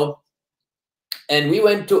Viejo, and we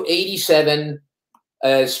went to '87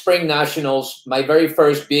 spring nationals. My very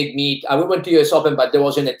first big meet. We went to US Open, but there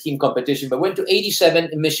wasn't a team competition. But went to '87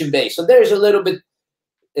 in Mission Bay, so there's a little bit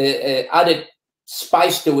added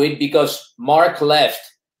spice to it because Mark left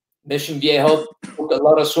Mission Viejo, took a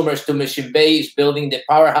lot of swimmers to Mission Bay. He's building the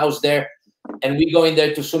powerhouse there, and we go in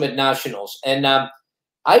there to swim at nationals. And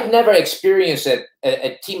I've never experienced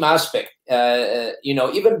a team aspect.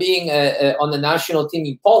 Even being on the national team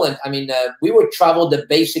in Poland, I mean, we would travel the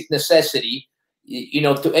basic necessity.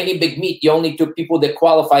 To any big meet, you only took people that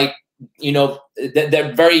qualified.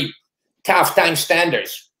 They're very tough time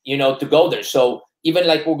standards. To go there. So even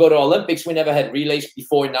like we'll go to Olympics, we never had relays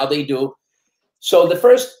before. Now they do. So the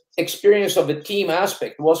first experience of the team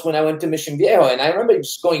aspect was when I went to Mission Viejo, and I remember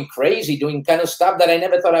just going crazy, doing kind of stuff that I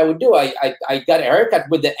never thought I would do. I got a haircut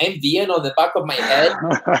with the MVN on the back of my head,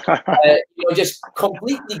 just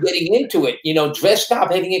completely getting into it. Dressed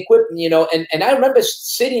up, having equipment. And I remember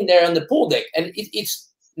sitting there on the pool deck, and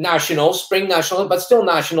it's nationals, spring nationals, but still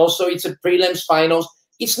nationals. So it's a prelims, finals.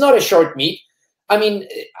 It's not a short meet. I mean,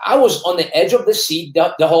 I was on the edge of the seat.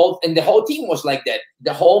 The whole team was like that.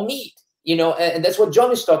 The whole meet. And that's what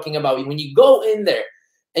Jon is talking about. When you go in there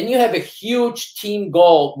and you have a huge team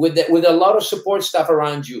goal with a lot of support stuff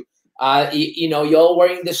around you, you're all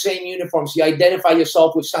wearing the same uniforms. You identify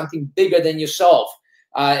yourself with something bigger than yourself.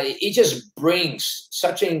 It just brings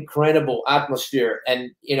such an incredible atmosphere.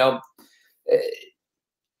 And,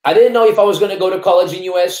 I didn't know if I was going to go to college in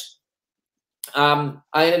US. I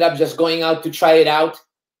ended up just going out to try it out.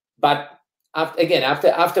 But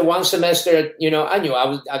after one semester, you know, I knew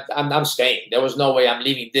I'm staying. There was no way I'm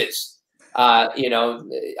leaving this. You know,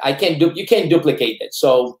 you can't duplicate it.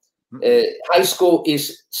 So high school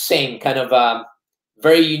is same kind of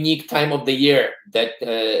very unique time of the year that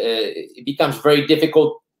it becomes very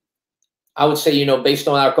difficult. I would say, you know, based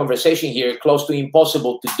on our conversation here, close to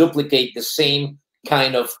impossible to duplicate the same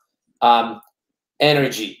kind of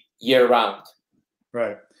energy year round.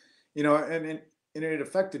 Right. You know, and it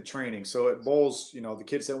affected training. So at Bolles, you know, the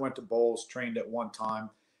kids that went to Bolles trained at one time,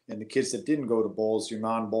 and the kids that didn't go to Bolles, your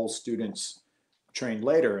non-Bolles students, trained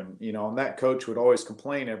later. And, you know, and that coach would always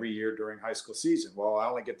complain every year during high school season. Well, I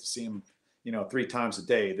only get to see them, you know, 3 times a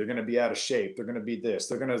day. They're going to be out of shape. They're going to be this.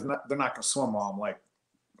 They're not going to swim well. I'm like,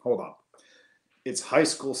 hold on. It's high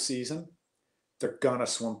school season. They're going to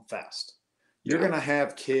swim fast. You're going to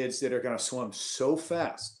have kids that are going to swim so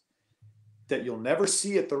fast that you'll never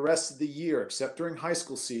see it the rest of the year except during high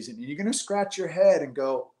school season. And you're going to scratch your head and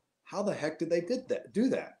go, how the heck did they do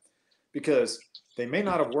that? Because they may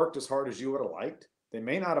not have worked as hard as you would have liked. They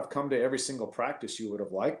may not have come to every single practice you would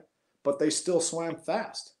have liked, but they still swam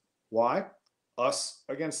fast. Why? Us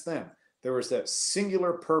against them. There was that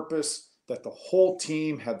singular purpose that the whole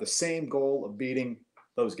team had the same goal of beating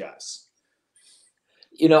those guys.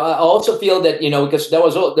 You know, I also feel that, you know, because there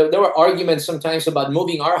were arguments sometimes about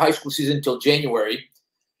moving our high school season until January.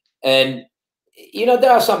 And, you know,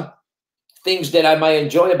 there are some things that I might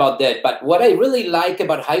enjoy about that. But what I really like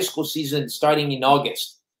about high school season starting in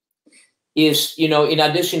August is, you know, in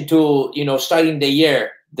addition to, you know, starting the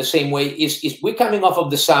year the same way, is we're coming off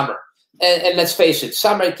of the summer. And let's face it,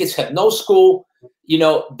 summer kids have no school. You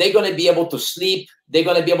know, they're going to be able to sleep. They're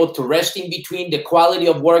going to be able to rest in between. The quality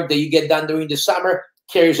of work that you get done during the summer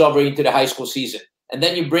carries over into the high school season. And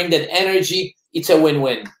then you bring that energy. It's a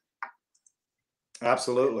win-win.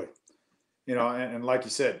 Absolutely. You know, and like you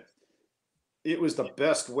said, it was the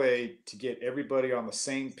best way to get everybody on the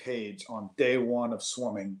same page on day one of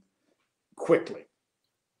swimming quickly,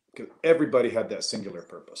 because everybody had that singular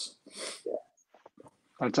purpose.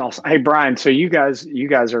 That's awesome. Hey, Brian, so you guys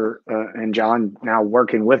are, and Jon now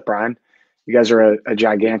working with Brian, you guys are a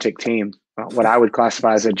gigantic team. What I would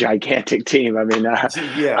classify as a gigantic team. I mean,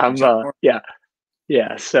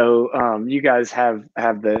 yeah. So you guys have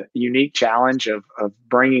the unique challenge of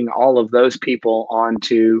bringing all of those people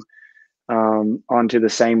onto the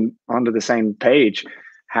same page.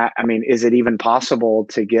 I mean, is it even possible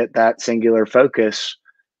to get that singular focus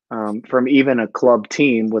from even a club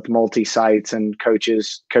team with multi-sites and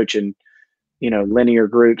coaches coaching, you know, linear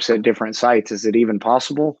groups at different sites? Is it even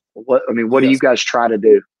possible? What do you guys try to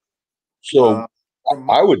do? So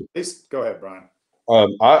I would go ahead, Brian.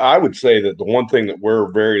 I would say that the one thing that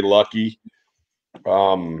we're very lucky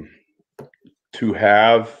to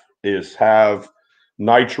have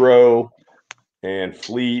Nitro and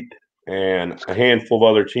Fleet and a handful of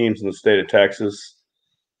other teams in the state of Texas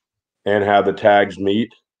and have the tags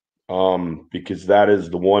meet, because that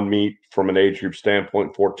is the one meet from an age group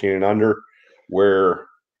standpoint, 14 and under, where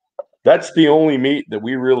that's the only meet that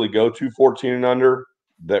we really go to, 14 and under,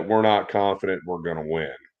 that we're not confident we're going to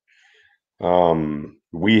win.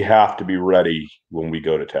 We have to be ready when we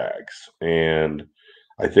go to tags. And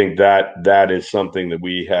I think that is something that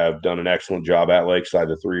we have done an excellent job at Lakeside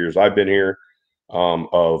the 3 years I've been here,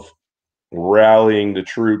 of rallying the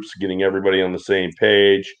troops, getting everybody on the same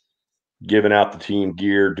page, giving out the team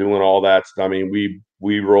gear, doing all that. I mean,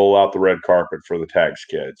 we roll out the red carpet for the tags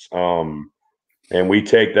kids. And we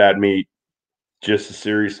take that meet just as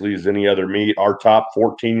seriously as any other meet. Our top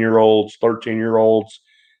 14-year-olds, 13-year-olds,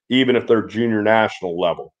 even if they're junior national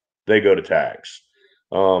level, they go to tags.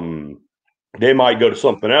 They might go to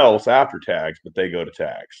something else after tags, but they go to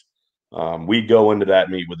tags. We go into that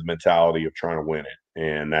meet with the mentality of trying to win it.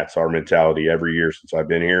 And that's our mentality every year since I've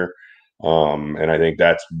been here. And I think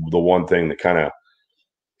that's the one thing that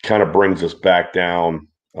kind of brings us back down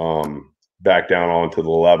onto the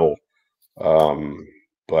level.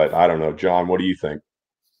 But I don't know, Jon, what do you think?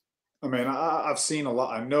 I mean, I've seen a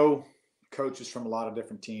lot. I know coaches from a lot of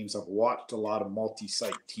different teams. I've watched a lot of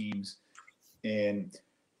multi-site teams, and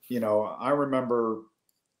you know, I remember,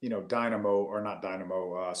 you know,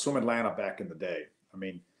 Swim Atlanta back in the day. I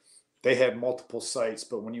mean, they had multiple sites,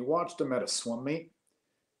 but when you watched them at a swim meet,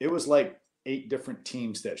 it was like 8 different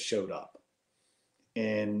teams that showed up.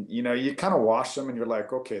 And, you know, you kind of watch them and you're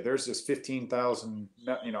like, okay, there's this 15,000,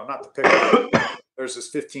 you know, not to pick up, there's this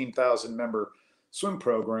 15,000 member swim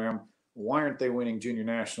program. Why aren't they winning junior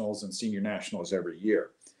nationals and senior nationals every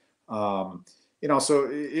year? You know, so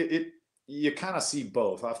you kind of see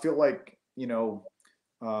both. I feel like, you know,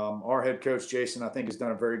 Our head coach, Jason, I think has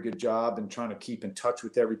done a very good job in trying to keep in touch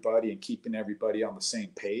with everybody and keeping everybody on the same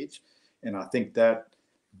page. And I think that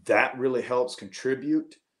really helps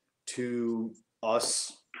contribute to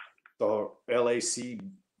us, the LAC,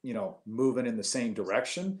 moving in the same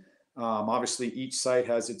direction. Obviously, each site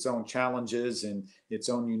has its own challenges and its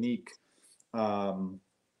own unique,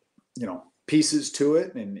 pieces to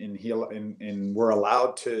it, and we're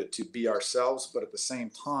allowed to be ourselves. But at the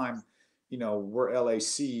same time, we're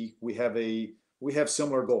LAC. We have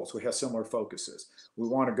similar goals. We have similar focuses. We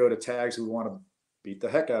want to go to tags. We want to beat the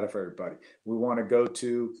heck out of everybody. We want to go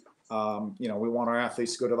to, we want our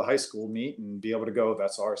athletes to go to the high school meet and be able to go,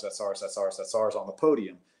 that's ours, that's ours, that's ours, that's ours on the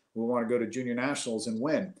podium. We want to go to junior nationals and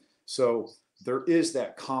win. So there is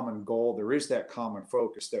that common goal. There is that common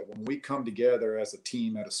focus that when we come together as a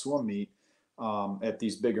team at a swim meet, at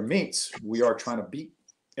these bigger meets, we are trying to beat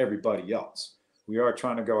everybody else. We are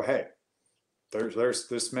trying to go, hey, there's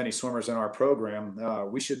this many swimmers in our program.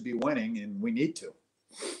 We should be winning, and we need to.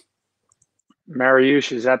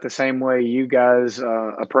 Mariusz, is that the same way you guys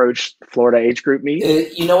approach Florida age group meet?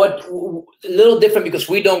 You know what? A little different because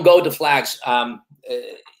we don't go to flags.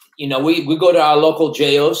 We go to our local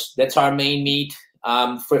JOs. That's our main meet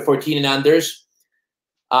for 14 and unders.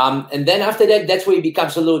 And then after that, that's where it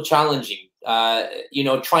becomes a little challenging.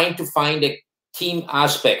 Trying to find a team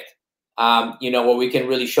aspect, where we can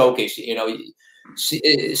really showcase.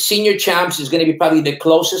 Senior champs is going to be probably the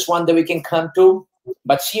closest one that we can come to.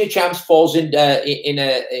 But senior champs falls in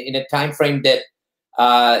a time frame that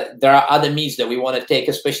there are other meets that we want to take,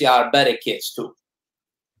 especially our better kids too.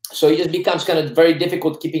 So it just becomes kind of very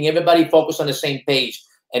difficult keeping everybody focused on the same page.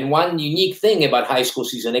 And one unique thing about high school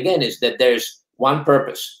season, again, is that there's one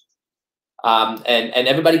purpose. And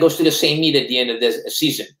everybody goes to the same meet at the end of the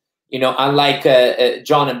season. Unlike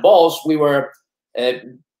Jon and Bolles, we were,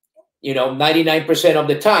 99% of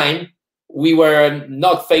the time, we were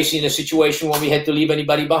not facing a situation where we had to leave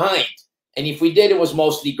anybody behind. And if we did, it was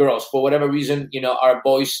mostly girls. For whatever reason, our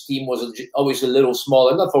boys team was always a little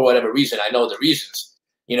smaller. Not for whatever reason. I know the reasons.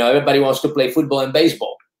 Everybody wants to play football and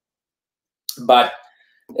baseball. But,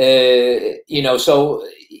 so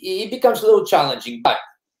it becomes a little challenging. But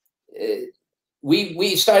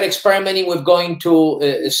we started experimenting with going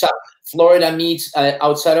to South Florida meets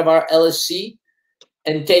outside of our LSC,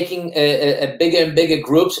 and taking a bigger and bigger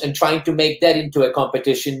groups and trying to make that into a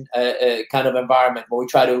competition kind of environment where we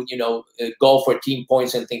try to, go for team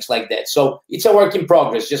points and things like that. So it's a work in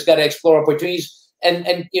progress. Just got to explore opportunities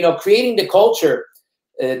and creating the culture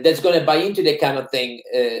that's going to buy into that kind of thing.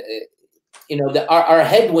 Our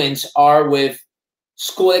headwinds are with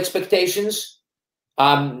school expectations,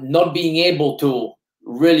 not being able to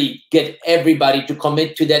really get everybody to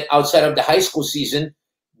commit to that outside of the high school season,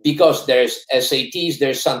 because there's SATs,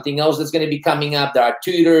 there's something else that's going to be coming up. There are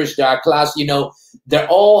tutors, there are class, they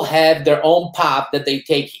all have their own path that they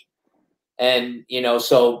take. And,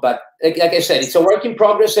 but like I said, it's a work in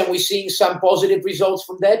progress, and we're seeing some positive results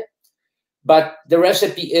from that. But the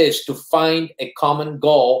recipe is to find a common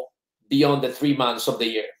goal beyond the 3 months of the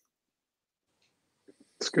year.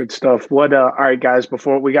 It's good stuff. All right, guys,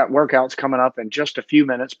 before we got workouts coming up in just a few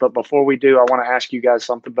minutes, but before we do, I want to ask you guys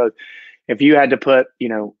something. Both, if you had to put,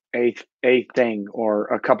 a thing or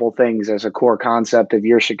a couple things as a core concept of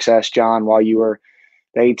your success, Jon, while you were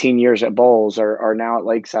the 18 years at Bolles or now at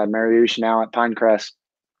Lakeside, Mariusz now at Pinecrest,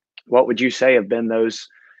 what would you say have been those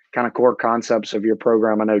kind of core concepts of your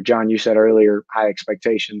program? I know, Jon, you said earlier, high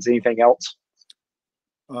expectations. Anything else?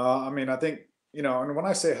 I think, and when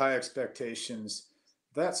I say high expectations,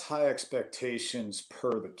 that's high expectations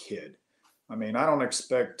per the kid. I don't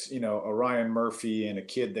expect, a Ryan Murphy and a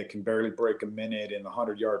kid that can barely break a minute in the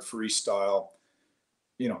 100-yard freestyle.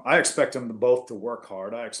 I expect them both to work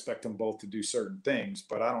hard. I expect them both to do certain things,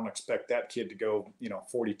 but I don't expect that kid to go,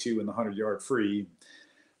 42 in the 100-yard free.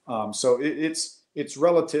 So it's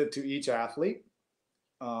relative to each athlete.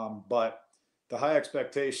 But the high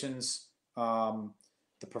expectations,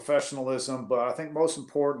 the professionalism, but I think most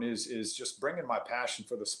important is just bringing my passion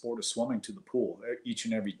for the sport of swimming to the pool each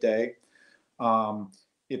and every day.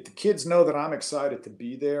 If the kids know that I'm excited to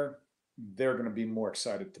be there, they're going to be more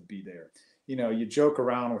excited to be there. You joke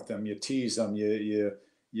around with them, you tease them,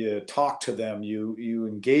 you talk to them, you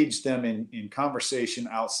engage them in conversation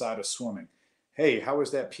outside of swimming. Hey, how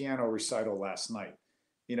was that piano recital last night?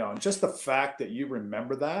 And just the fact that you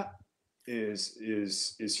remember that is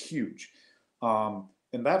huge.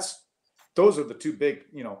 And those are the two big,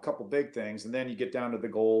 couple big things. And then you get down to the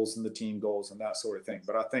goals and the team goals and that sort of thing.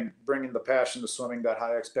 But I think bringing the passion to swimming, that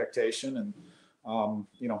high expectation, and,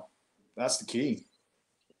 that's the key.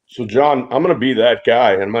 So, Jon, I'm going to be that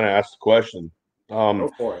guy, and I'm going to ask the question.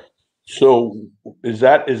 Go for it. So is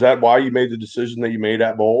that why you made the decision that you made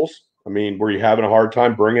at Bolles? I mean, were you having a hard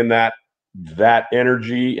time bringing that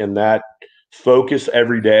energy and that focus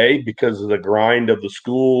every day because of the grind of the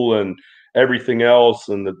school and everything else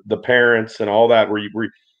and the parents and all that?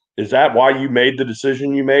 Is that why you made the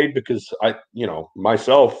decision you made? Because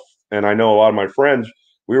myself, and I know a lot of my friends,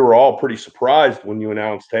 we were all pretty surprised when you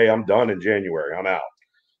announced, "Hey, I'm done in January. I'm out."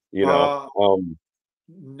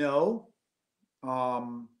 No. I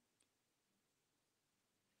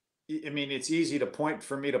mean, it's easy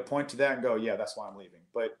for me to point to that and go, yeah, that's why I'm leaving.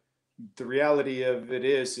 But the reality of it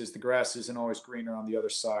is the grass isn't always greener on the other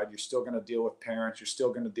side. You're still going to deal with parents. You're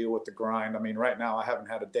still going to deal with the grind. I mean, right now I haven't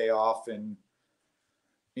had a day off in,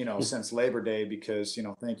 since Labor Day because,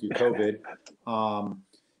 thank you, COVID.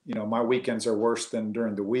 My weekends are worse than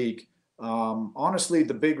during the week. Honestly,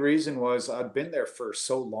 the big reason was I'd been there for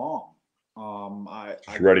so long.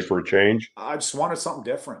 Ready for a change? I just wanted something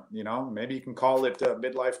different. Maybe you can call it a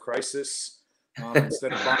midlife crisis.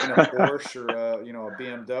 Instead of buying a Porsche or a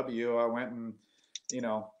BMW, I went and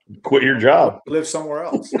quit your job, live somewhere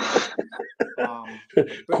else.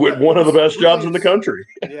 Quit one of the best jobs in the country.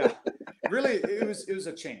 Yeah, really, it was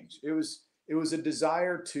a change. It was a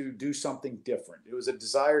desire to do something different. It was a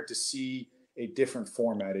desire to see a different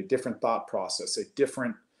format, a different thought process, a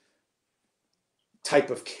different type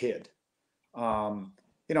of kid.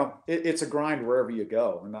 It's a grind wherever you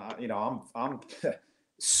go, and I'm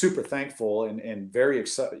super thankful and very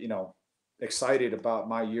excited about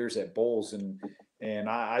my years at Bolles, and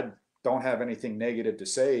I don't have anything negative to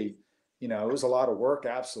say. It was a lot of work,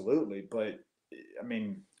 absolutely, but I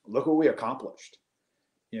mean, look what we accomplished.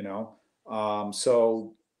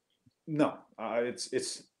 So no,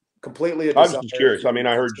 it's completely a desire. I was just curious. I mean,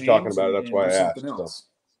 I heard you talking about it. That's why I asked. So.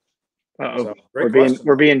 So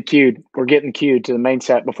we're being cued. We're getting cued to the main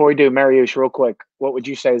set. Before we do, Mariusz, real quick, what would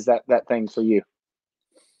you say is that thing for you?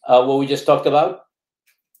 What we just talked about.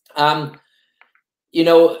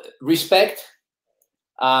 Respect,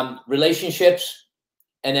 relationships,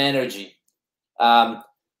 and energy.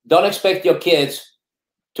 Don't expect your kids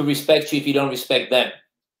to respect you if you don't respect them.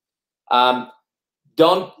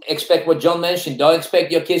 Don't expect what Jon mentioned. Don't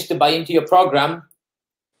expect your kids to buy into your program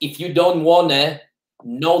if you don't want to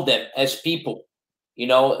know them as people.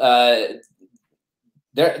 They're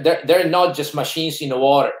not just machines in the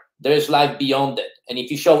water. There's life beyond it. And if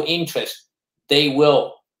you show interest, they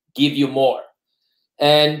will give you more.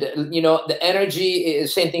 And, the energy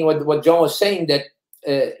is same thing with what Jon was saying, that,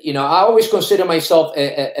 I always consider myself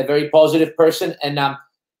a very positive person. And I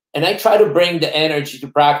try to bring the energy to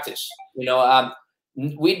practice. We don't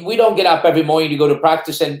get up every morning to go to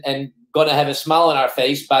practice and gonna have a smile on our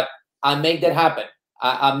face, but I make that happen.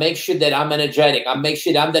 I make sure that I'm energetic. I make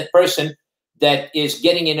sure that I'm that person that is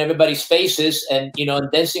getting in everybody's faces and,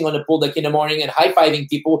 dancing on the pool deck in the morning and high-fiving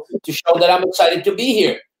people to show that I'm excited to be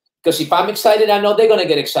here. Because if I'm excited, I know they're going to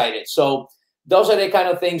get excited. So those are the kind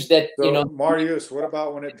of things that, Mariusz, what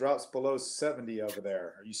about when it drops below 70 over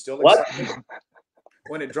there? Are you still excited?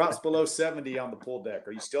 When it drops below 70 on the pool deck,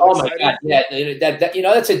 are you still excited? Oh, my God. Yeah,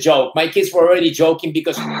 that's a joke. My kids were already joking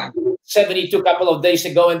because 72 a couple of days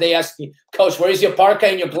ago, and they asked me, "Coach, where is your parka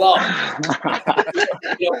and your glove?"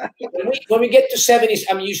 When we get to 70s,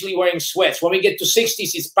 I'm usually wearing sweats. When we get to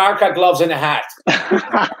 60s, it's parka, gloves, and a hat.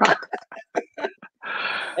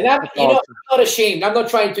 And I'm not ashamed. I'm not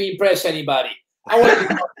trying to impress anybody. I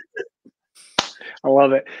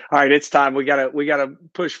love it. All right, it's time. We gotta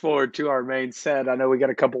push forward to our main set. I know we got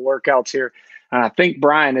a couple workouts here. I think,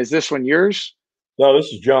 Brian, is this one yours? No,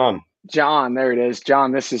 this is Jon. Jon, there it is.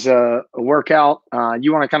 Jon, this is a workout.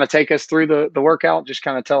 You want to kind of take us through the workout? Just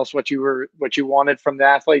kind of tell us what you wanted from the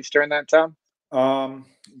athletes during that time.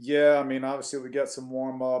 Yeah, I mean, obviously we got some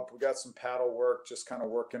warm up, we got some paddle work, just kind of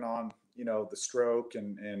working on, the stroke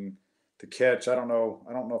and the catch. I don't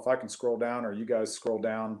know if I can scroll down or you guys scroll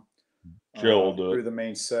down through the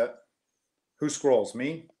main set. Who scrolls?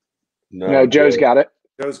 Me? No, Joe's got it.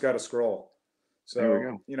 Joe's got to scroll. So,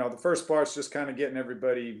 there we go. The first part's just kind of getting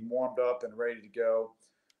everybody warmed up and ready to go.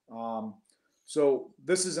 So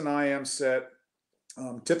this is an IM set.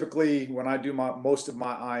 Typically, when I do most of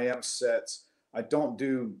my IM sets, I don't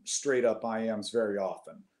do straight up IMs very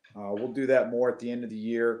often. We'll do that more at the end of the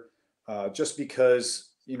year, just because,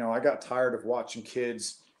 I got tired of watching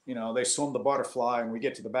kids, they swim the butterfly and we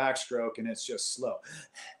get to the backstroke and it's just slow.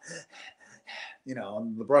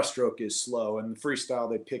 And the breaststroke is slow, and the freestyle,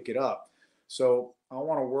 they pick it up. So I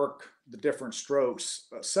want to work the different strokes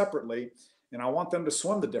separately, and I want them to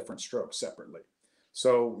swim the different strokes separately.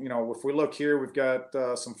 So, if we look here, we've got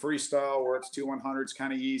some freestyle where it's 2 100s,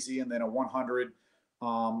 kind of easy, and then a 100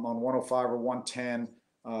 on 105 or 110.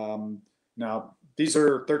 Now, these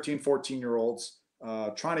are 13, 14-year-olds.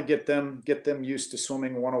 Trying to get them used to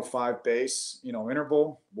swimming 105 base,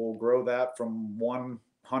 interval. We'll grow that from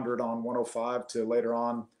 100 on 105 to later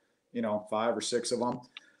on, 5 or 6 of them.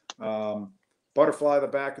 Butterfly the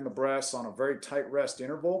back and the breasts on a very tight rest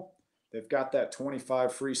interval. They've got that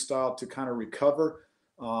 25 freestyle to kind of recover.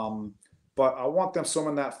 But I want them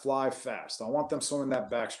swimming that fly fast. I want them swimming that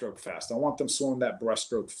backstroke fast. I want them swimming that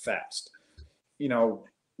breaststroke fast.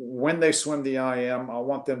 When they swim the IM, I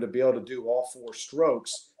want them to be able to do all 4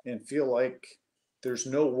 strokes and feel like there's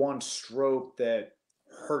no one stroke that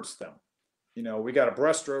hurts them. We got a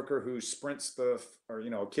breaststroker who sprints a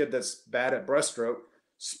kid that's bad at breaststroke,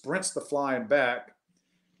 sprints the flying back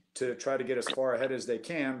to try to get as far ahead as they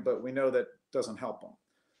can, but we know that doesn't help them.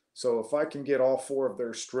 So if I can get all 4 of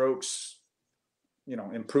their strokes,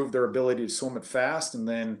 improve their ability to swim it fast, and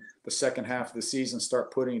then the second half of the season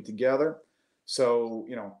start putting it together. So,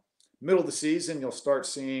 middle of the season, you'll start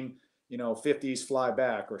seeing, 50s fly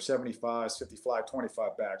back or 75s, 50 fly,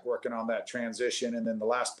 25 back, working on that transition. And then the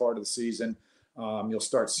last part of the season, you'll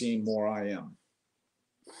start seeing more IM.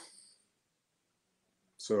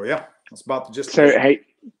 So, yeah, that's about the gist. So, hey,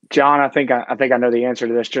 John, I think I know the answer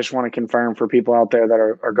to this. Just want to confirm for people out there that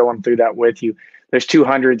are going through that with you. There's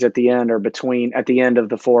 200s at the end or at the end of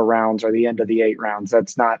the 4 rounds or the end of the 8 rounds.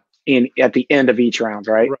 That's not at the end of each round,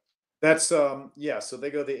 right? That's So they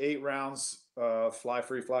go the 8 rounds, fly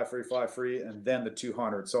free, and then the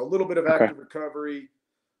 200. So a little bit of active recovery.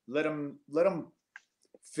 Let them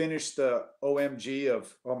finish the OMG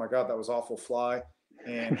of, oh my God, that was awful fly,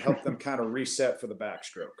 and help them kind of reset for the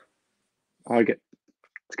backstroke. I like it.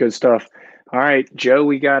 It's good stuff. All right, Joe,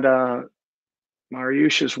 we got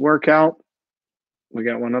Mariusz's workout. We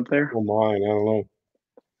got one up there. Oh, mine. I don't know.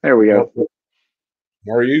 There we go.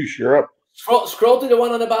 Mariusz, you're up. Scroll to the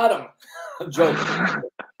one on the bottom. I'm joking.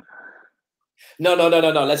 No.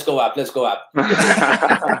 Let's go up.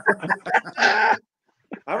 I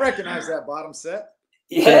recognize that bottom set.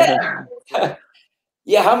 Yeah.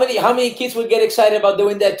 Yeah. How many kids would get excited about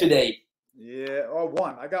doing that today? Yeah. Oh,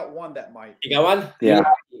 one. I got one that might. You got one? Yeah.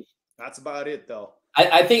 That's about it, though.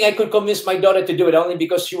 I think I could convince my daughter to do it only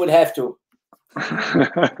because she would have to.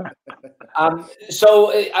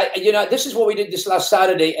 This is what we did this last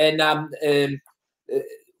Saturday, and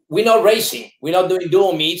we're not racing. We're not doing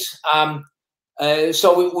dual meets.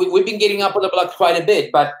 So we've been getting up on the block quite a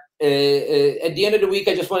bit. But at the end of the week,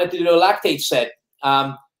 I just wanted to do a lactate set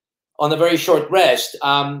on a very short rest.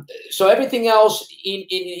 So everything else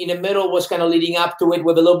in the middle was kind of leading up to it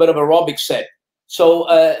with a little bit of aerobic set. So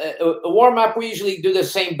a warm up, we usually do the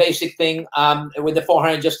same basic thing with the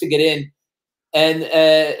 400 just to get in.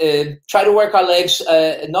 And try to work our legs,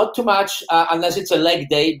 not too much unless it's a leg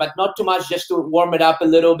day, but not too much, just to warm it up a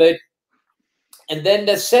little bit. And then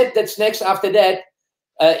the set that's next after that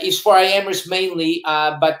is for IMers mainly,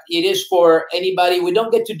 but it is for anybody. We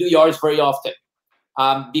don't get to do yards very often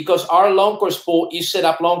because our long course pool is set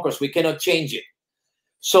up long course. We cannot change it.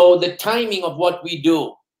 So the timing of what we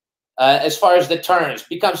do as far as the turns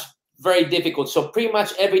becomes very difficult. So pretty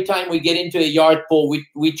much every time we get into a yard pool,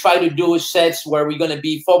 we try to do sets where we're going to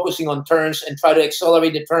be focusing on turns and try to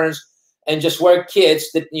accelerate the turns and just work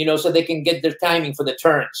kids that, so they can get their timing for the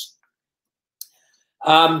turns.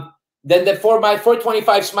 Then the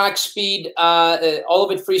 4x425 max speed, all of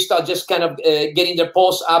it freestyle, just kind of getting their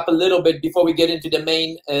pulse up a little bit before we get into the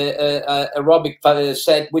main aerobic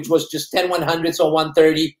set, which was just 10 100s on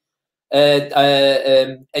 130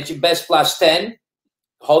 at your best plus 10.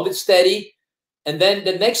 Hold it steady. And then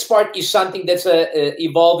the next part is something that's a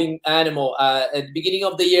evolving animal. At the beginning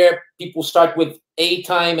of the year, people start with A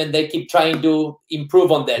time and they keep trying to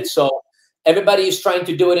improve on that. So everybody is trying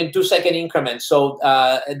to do it in 2-second increments. So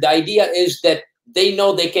the idea is that they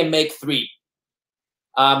know they can make 3.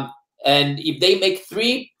 And if they make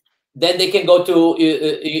 3, then they can go to,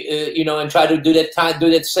 and try to do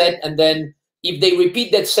that set. And then if they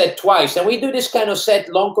repeat that set twice, and we do this kind of set,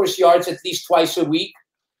 long course yards, at least twice a week.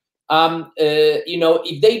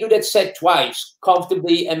 If they do that set twice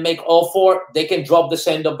comfortably and make all 4, they can drop the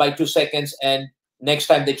send off by 2 seconds. And next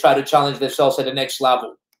time they try to challenge themselves at the next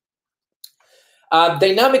level.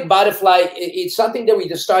 Dynamic butterfly, it's something that we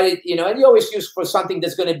just started, and you always use for something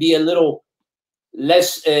that's going to be a little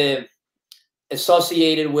less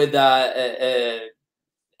associated with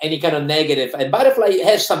any kind of negative. And butterfly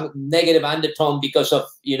has some negative undertone because of,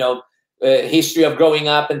 history of growing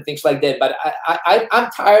up and things like that. But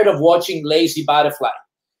I'm tired of watching lazy butterfly.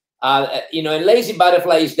 And lazy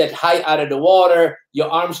butterfly is that high out of the water,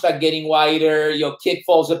 your arms start getting wider, your kick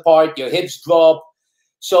falls apart, your hips drop.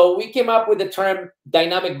 So we came up with the term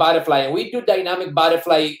dynamic butterfly, and we do dynamic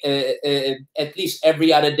butterfly at least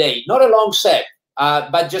every other day. Not a long set,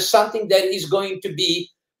 but just something that is going to be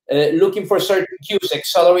looking for certain cues: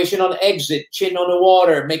 acceleration on exit, chin on the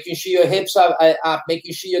water, making sure your hips are up,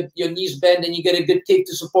 making sure your knees bend, and you get a good kick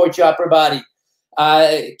to support your upper body.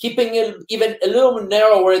 Keeping it even a little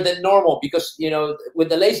narrower than normal, because with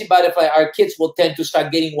the lazy butterfly, our kids will tend to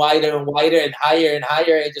start getting wider and wider and higher, and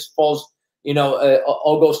it just falls,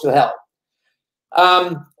 all goes to hell.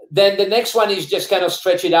 Then the next one is just kind of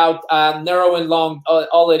stretch it out, narrow and long.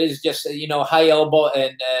 All it is just high elbow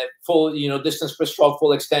and full distance per stroke,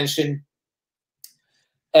 full extension.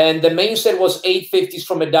 And the main set was 850s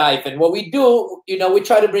from a dive. And what we do, we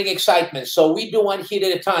try to bring excitement. So we do one heat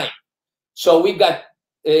at a time. So we've got,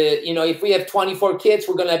 if we have 24 kids,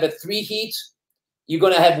 we're going to have 3 heats. You're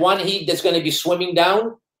going to have 1 heat that's going to be swimming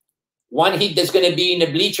down, 1 heat that's going to be in the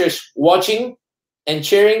bleachers watching and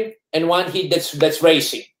cheering, and 1 heat that's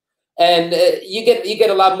racing. And you get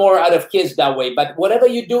a lot more out of kids that way. But whatever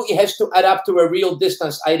you do, it has to add up to a real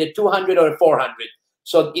distance, either 200 or 400.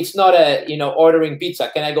 So it's not ordering pizza.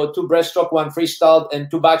 Can I go 2 breaststroke, 1 freestyle, and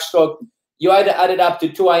 2 backstroke? You either add it up to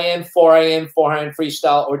 2 IM, 4 IM, 400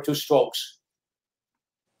 freestyle, or 2 strokes.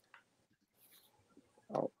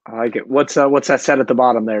 Oh, I like it. What's that set at the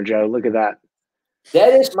bottom there, Joe? Look at that.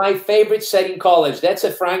 That is my favorite set in college. That's a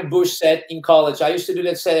Frank Bush set in college. I used to do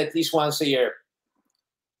that set at least once a year.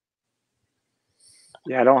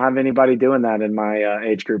 Yeah, I don't have anybody doing that in my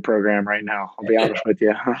age group program right now. I'll be honest with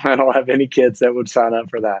you. I don't have any kids that would sign up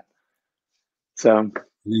for that. So,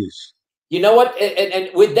 jeez. You know what? And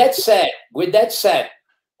with that set,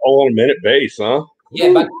 all on a minute base, huh?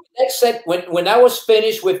 Yeah, but that set, when I was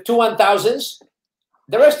finished with 2 1000s,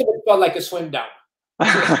 the rest of it felt like a swim down.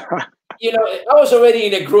 I was already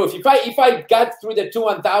in a groove. If I got through the 2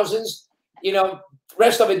 1000s, the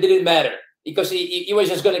rest of it didn't matter, because it was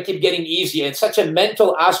just going to keep getting easier. It's such a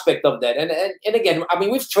mental aspect of that. And again, I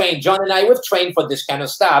mean, we've trained, John and I, we've trained for this kind of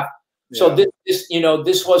stuff. Yeah. So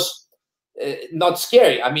this was not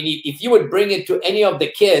scary. I mean, if you would bring it to any of the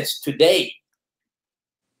kids today,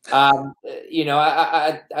 I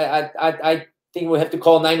think we have to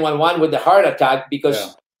call 911 with the heart attack,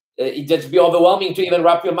 because it just be overwhelming to even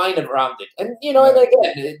wrap your mind around it. And and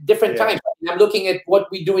again, different times. I'm looking at what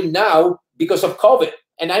we're doing now because of COVID,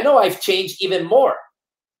 and I know I've changed even more.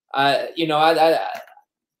 We're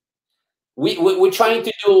trying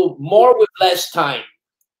to do more with less time.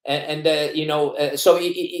 So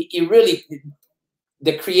it really,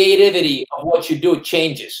 the creativity of what you do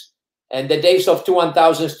changes, and the days of 2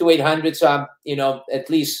 1000s, 2 800s, at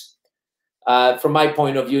least from my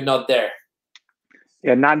point of view, not there.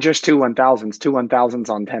 Yeah, not just 2 1000s, 2 1000s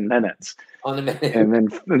on 10 minutes, on a minute,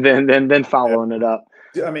 and then following it up.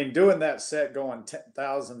 I mean, doing that set going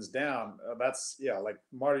 10,000s down, that's like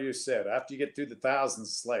Mariusz said. After you get through the thousands,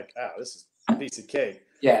 it's like, this is a piece of cake.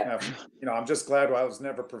 Yeah. I'm just glad I was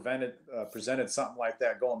never presented something like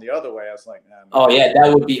that going the other way. I was like, oh yeah,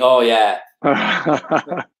 that would be, oh yeah.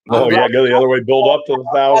 Go the other way, build up to the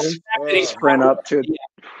 1,000. Sprint up to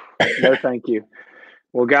no, thank you.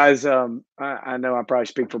 Well, guys, I know I probably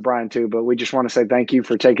speak for Brian too, but we just want to say thank you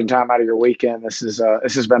for taking time out of your weekend. This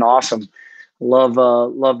has been awesome. Love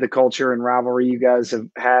the culture and rivalry you guys have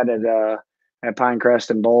had at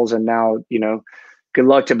Pinecrest and Bolles, and now good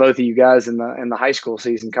luck to both of you guys in the high school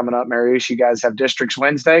season coming up. Mariusz, you guys have districts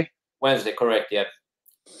Wednesday? Wednesday, correct, yeah.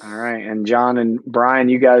 All right. And John and Brian,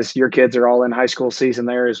 your kids are all in high school season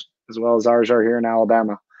there as well as ours are here in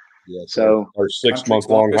Alabama. Yeah. So our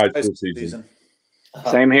 6-month-long high school season.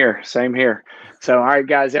 Same here. So, all right,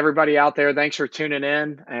 guys, everybody out there, thanks for tuning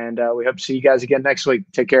in, and we hope to see you guys again next week.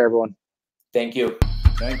 Take care, everyone. Thank you.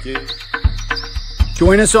 Thank you.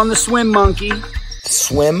 Join us on the Swim Monkey.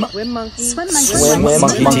 Swim Monkey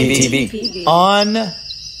TV. On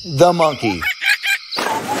the Monkey.